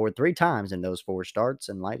been on the board 3 times in those 4 starts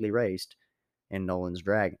and lightly raced in Nolan's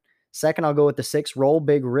Dragon. Second, I'll go with the 6 Roll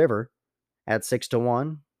Big River at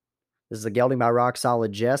 6-1. This is a gelding by Rock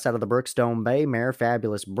Solid Jess out of the Brookstone Bay mare,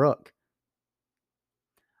 Fabulous Brook.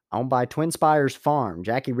 Owned by Twin Spires Farm,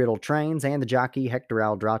 Jackie Riddle trains, and the jockey Hector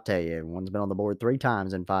Aldrate. One's been on the board 3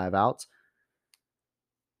 times in 5 outs.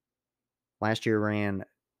 Last year ran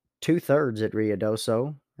 2/3 at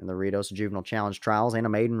Ruidoso in the Ruidoso Juvenile Challenge Trials and a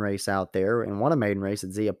maiden race out there, and won a maiden race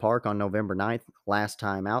at Zia Park on November 9th. Last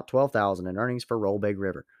time out, 12,000 in earnings for Roll Big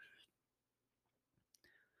River.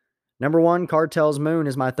 Number 1, Cartel's Moon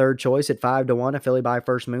is my third choice at 5-1. A filly by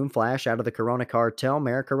First Moon Flash out of the Corona Cartel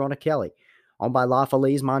mare, Corona Kelly. Owned by La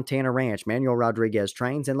Feliz Montana Ranch. Manuel Rodriguez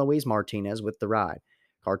trains and Luis Martinez with the ride.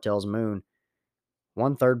 Cartel's Moon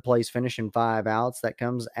won third place finish in 5 outs. That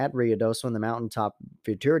comes at Ruidoso in the Mountaintop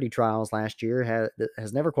Futurity Trials last year.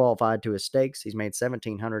 Has never qualified to his stakes. He's made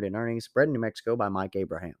 $1,700 in earnings. Bred in New Mexico by Mike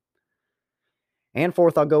Abraham. And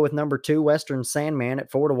fourth, I'll go with number 2, Western Sandman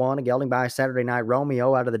at 4-1. A gelding by Saturday Night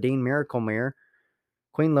Romeo out of the Dean Miracle mare,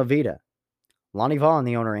 Queen La Vida. Lonnie Vaughn,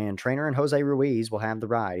 the owner and trainer, and Jose Ruiz will have the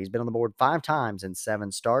ride. He's been on the board 5 times in 7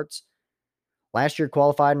 starts. Last year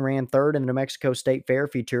qualified and ran third in the New Mexico State Fair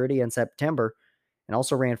Futurity in September, and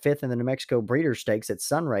also ran 5th in the New Mexico Breeders' Stakes at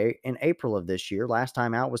Sunray in April of this year. Last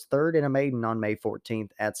time out was third in a maiden on May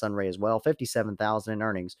 14th at Sunray as well. 57,000 in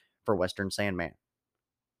earnings for Western Sandman.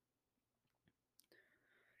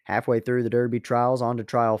 Halfway through the Derby trials, on to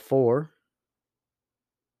trial 4.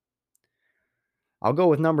 I'll go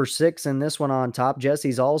with number 6 in this one on top,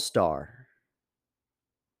 Jesse's All-Star.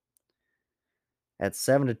 At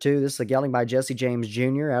 7-2, this is a gelding by Jesse James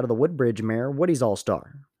Jr. out of the Woodbridge mare, Woody's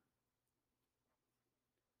All-Star.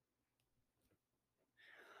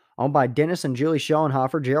 Owned by Dennis and Julie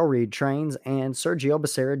Schoenhofer, Gerald Reed trains, and Sergio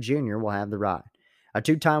Becerra Jr. will have the ride. A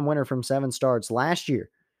 2-time winner from 7 starts last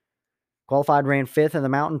year. Qualified, ran 5th in the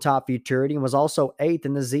Mountaintop Futurity, and was also 8th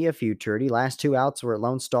in the Zia Futurity. Last 2 outs were at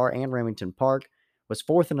Lone Star and Remington Park. Was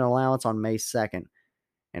 4th in an allowance on May 2nd,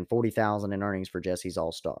 and $40,000 in earnings for Jesse's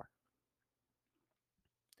All-Star.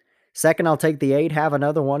 Second, I'll take the 8, Have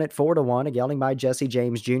Another One at 4-1. A gelding by Jesse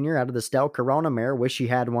James Jr. out of the Stel Corona mare, Wish You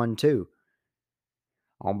Had One Too.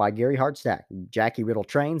 Owned by Gary Hartstack, Jackie Riddle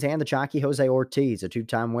trains, and the jockey Jose Ortiz, a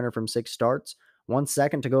 2-time winner from 6 starts. 1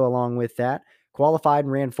 second to go along with that. Qualified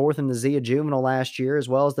and ran 4th in the Zia Juvenile last year, as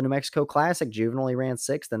well as the New Mexico Classic Juvenile. He ran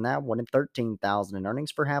 6th in that one at $13,000 in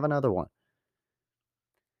earnings for Have Another One.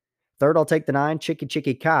 Third, I'll take the 9, Chicky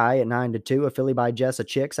Chicky Kai at 9-2. A filly by Jessa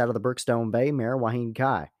Chicks out of the Brookstone Bay mare, Wahine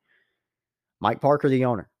Kai. Mike Parker, the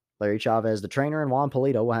owner. Larry Chavez, the trainer, and Juan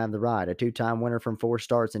Polito will have the ride. A 2-time winner from 4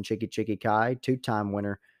 starts in Chicky Chicky Kai, 2-time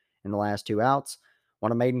winner in the last 2 outs.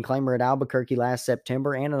 Won a maiden claimer at Albuquerque last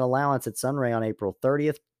September and an allowance at Sunray on April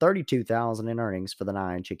 30th. $32,000 in earnings for the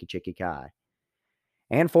 9, Chicky Chicky Kai.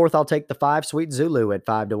 And fourth, I'll take the 5, Sweet Zulu at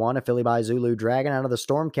 5-1. A filly by Zulu Dragon out of the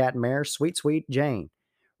Stormcat mare, Sweet Sweet Jane.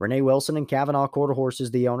 Renee Wilson and Kavanaugh Quarter Horses,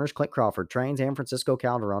 the owners. Clint Crawford trains, and Francisco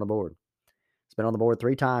Calderon aboard. It's been on the board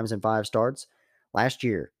 3 times in 5 starts. Last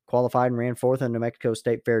year, qualified and ran 4th in the New Mexico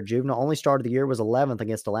State Fair Juvenile. Only start of the year was 11th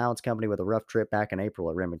against Allowance Company with a rough trip back in April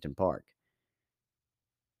at Remington Park.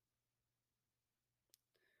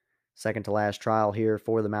 Second to last trial here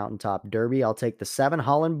for the Mountaintop Derby. I'll take the 7,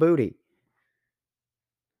 Holland Booty.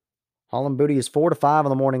 Holland Booty is 4-5 on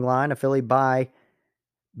the morning line. A filly by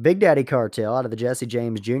Big Daddy Cartel out of the Jesse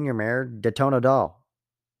James Jr. mare, Daytona Doll.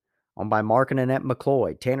 Owned by Mark and Annette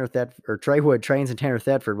McCloy. Trey Wood trains, and Tanner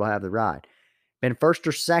Thetford will have the ride. Been first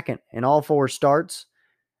or second in all 4 starts.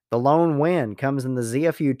 The lone win comes in the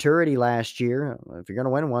Zia Futurity last year. If you're going to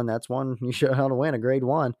win one, that's one you should ought to win, a grade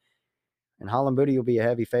 1. And Holland Booty will be a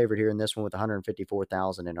heavy favorite here in this one with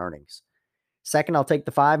 $154,000 in earnings. Second, I'll take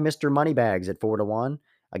the 5, Mr. Moneybags at 4-1.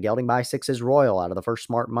 A gelding by 6's Royal out of the First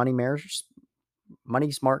Smart Money mares, Money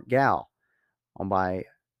Smart Gal. Owned by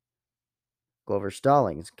Glover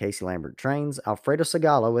Stallings. Casey Lambert trains. Alfredo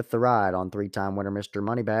Segala with the ride on 3-time winner Mr.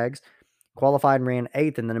 Moneybags. Qualified and ran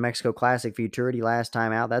 8th in the New Mexico Classic Futurity last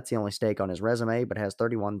time out. That's the only stake on his resume, but has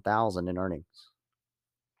 $31,000 in earnings.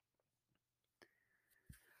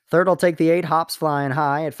 Third, I'll take the 8 Hops Flying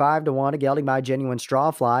High at 5-1, a gelding by Genuine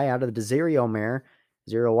Strawfly out of the Desirio mare,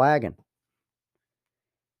 Zero Wagon.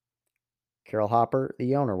 Carol Hopper,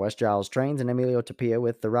 the owner, West Giles Trains, and Emilio Tapia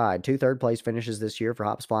with the ride. 2 third-place finishes this year for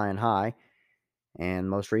Hops Flying High, and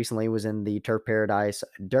most recently was in the Turf Paradise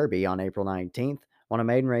Derby on April 19th. Won a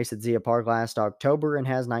maiden race at Zia Park last October and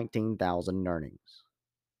has $19,000 in earnings.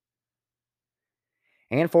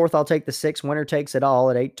 And fourth, I'll take the 6 Winner Takes It All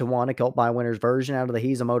at 8-1, a colt by Winner's Version out of the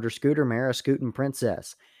He's a Motor Scooter mare, a Scootin'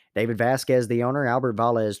 Princess. David Vasquez, the owner, Albert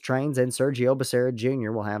Valles Trains, and Sergio Becerra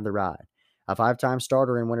Jr. will have the ride. A 5-time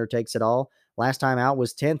starter in Winner Takes It All. Last time out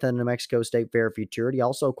was 10th in the New Mexico State Fair Futurity,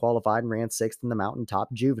 also qualified and ran 6th in the Mountain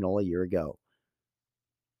Top Juvenile a year ago.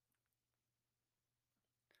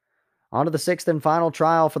 On to the 6th and final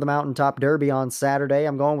trial for the Mountaintop Derby on Saturday.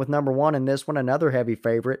 I'm going with number 1 in this one, another heavy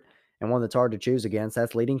favorite, and one that's hard to choose against.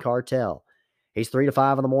 That's Leading Cartel. He's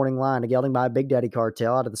 3-5 on the morning line, a gelding by Big Daddy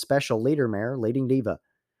Cartel out of the special leader mare, Leading Diva.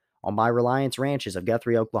 On by Reliance Ranches of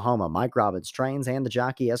Guthrie, Oklahoma, Mike Robbins Trains, and the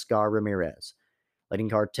jockey Escar Ramirez. Leading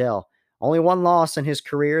Cartel, only one loss in his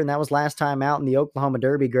career, and that was last time out in the Oklahoma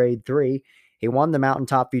Derby Grade 3. He won the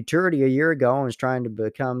Mountaintop Futurity a year ago and was trying to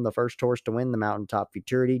become the first horse to win the Mountaintop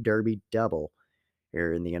Futurity Derby double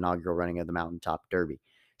here in the inaugural running of the Mountaintop Derby.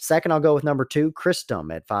 Second, I'll go with number 2,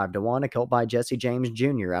 Christum at 5-1, a colt by Jesse James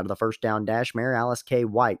Jr. out of the First Down Dash mare, Alice K.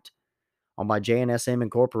 White. On by JNSM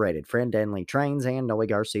Incorporated, Fred Denley Trains, and Noe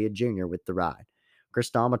Garcia Jr. with the ride.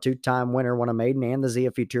 Christom, a 2-time winner, won a maiden and the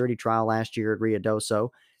Zia Futurity trial last year at Ruidoso,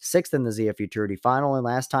 6th in the Zia Futurity final, and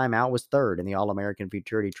last time out was 3rd in the All-American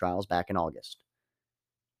Futurity trials back in August.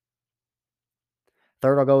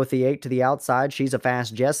 Third, I'll go with the 8 to the outside. She's a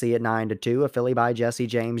Fast Jessie at 9-2, a filly by Jesse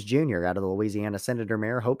James Jr. out of the Louisiana Senator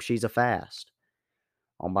mare, Hope She's a Fast.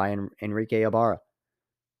 On by Enrique Ibarra.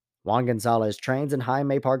 Juan Gonzalez Trains, and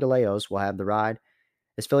Jaime Pargaleos will have the ride.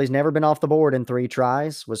 This filly's never been off the board in 3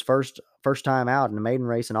 tries, was first time out in a maiden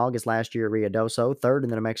race in August last year at Ruidoso, 3rd in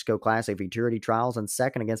the New Mexico Classic Futurity trials, and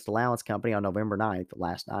 2nd against Allowance Company on November 9th,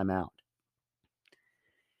 last time out.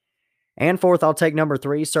 And fourth, I'll take number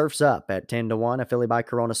 3, Surf's Up at 10-1, a filly by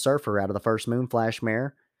Corona Surfer out of the First Moonflash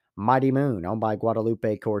mare, Mighty Moon, owned by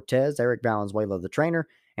Guadalupe Cortez, Eric Valenzuela the trainer,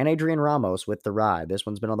 and Adrian Ramos with the ride. This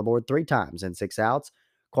one's been on the board 3 times in 6 outs.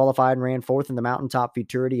 Qualified and ran 4th in the Mountaintop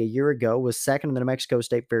Futurity a year ago, was 2nd in the New Mexico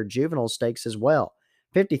State Fair Juvenile Stakes as well.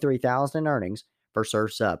 $53,000 in earnings for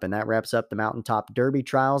Surf's Up. And that wraps up the Mountaintop Derby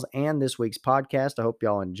trials and this week's podcast. I hope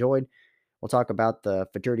y'all enjoyed. We'll talk about the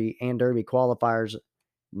Futurity and Derby qualifiers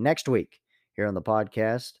next week here on the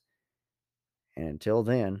podcast. And until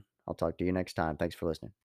then, I'll talk to you next time. Thanks for listening.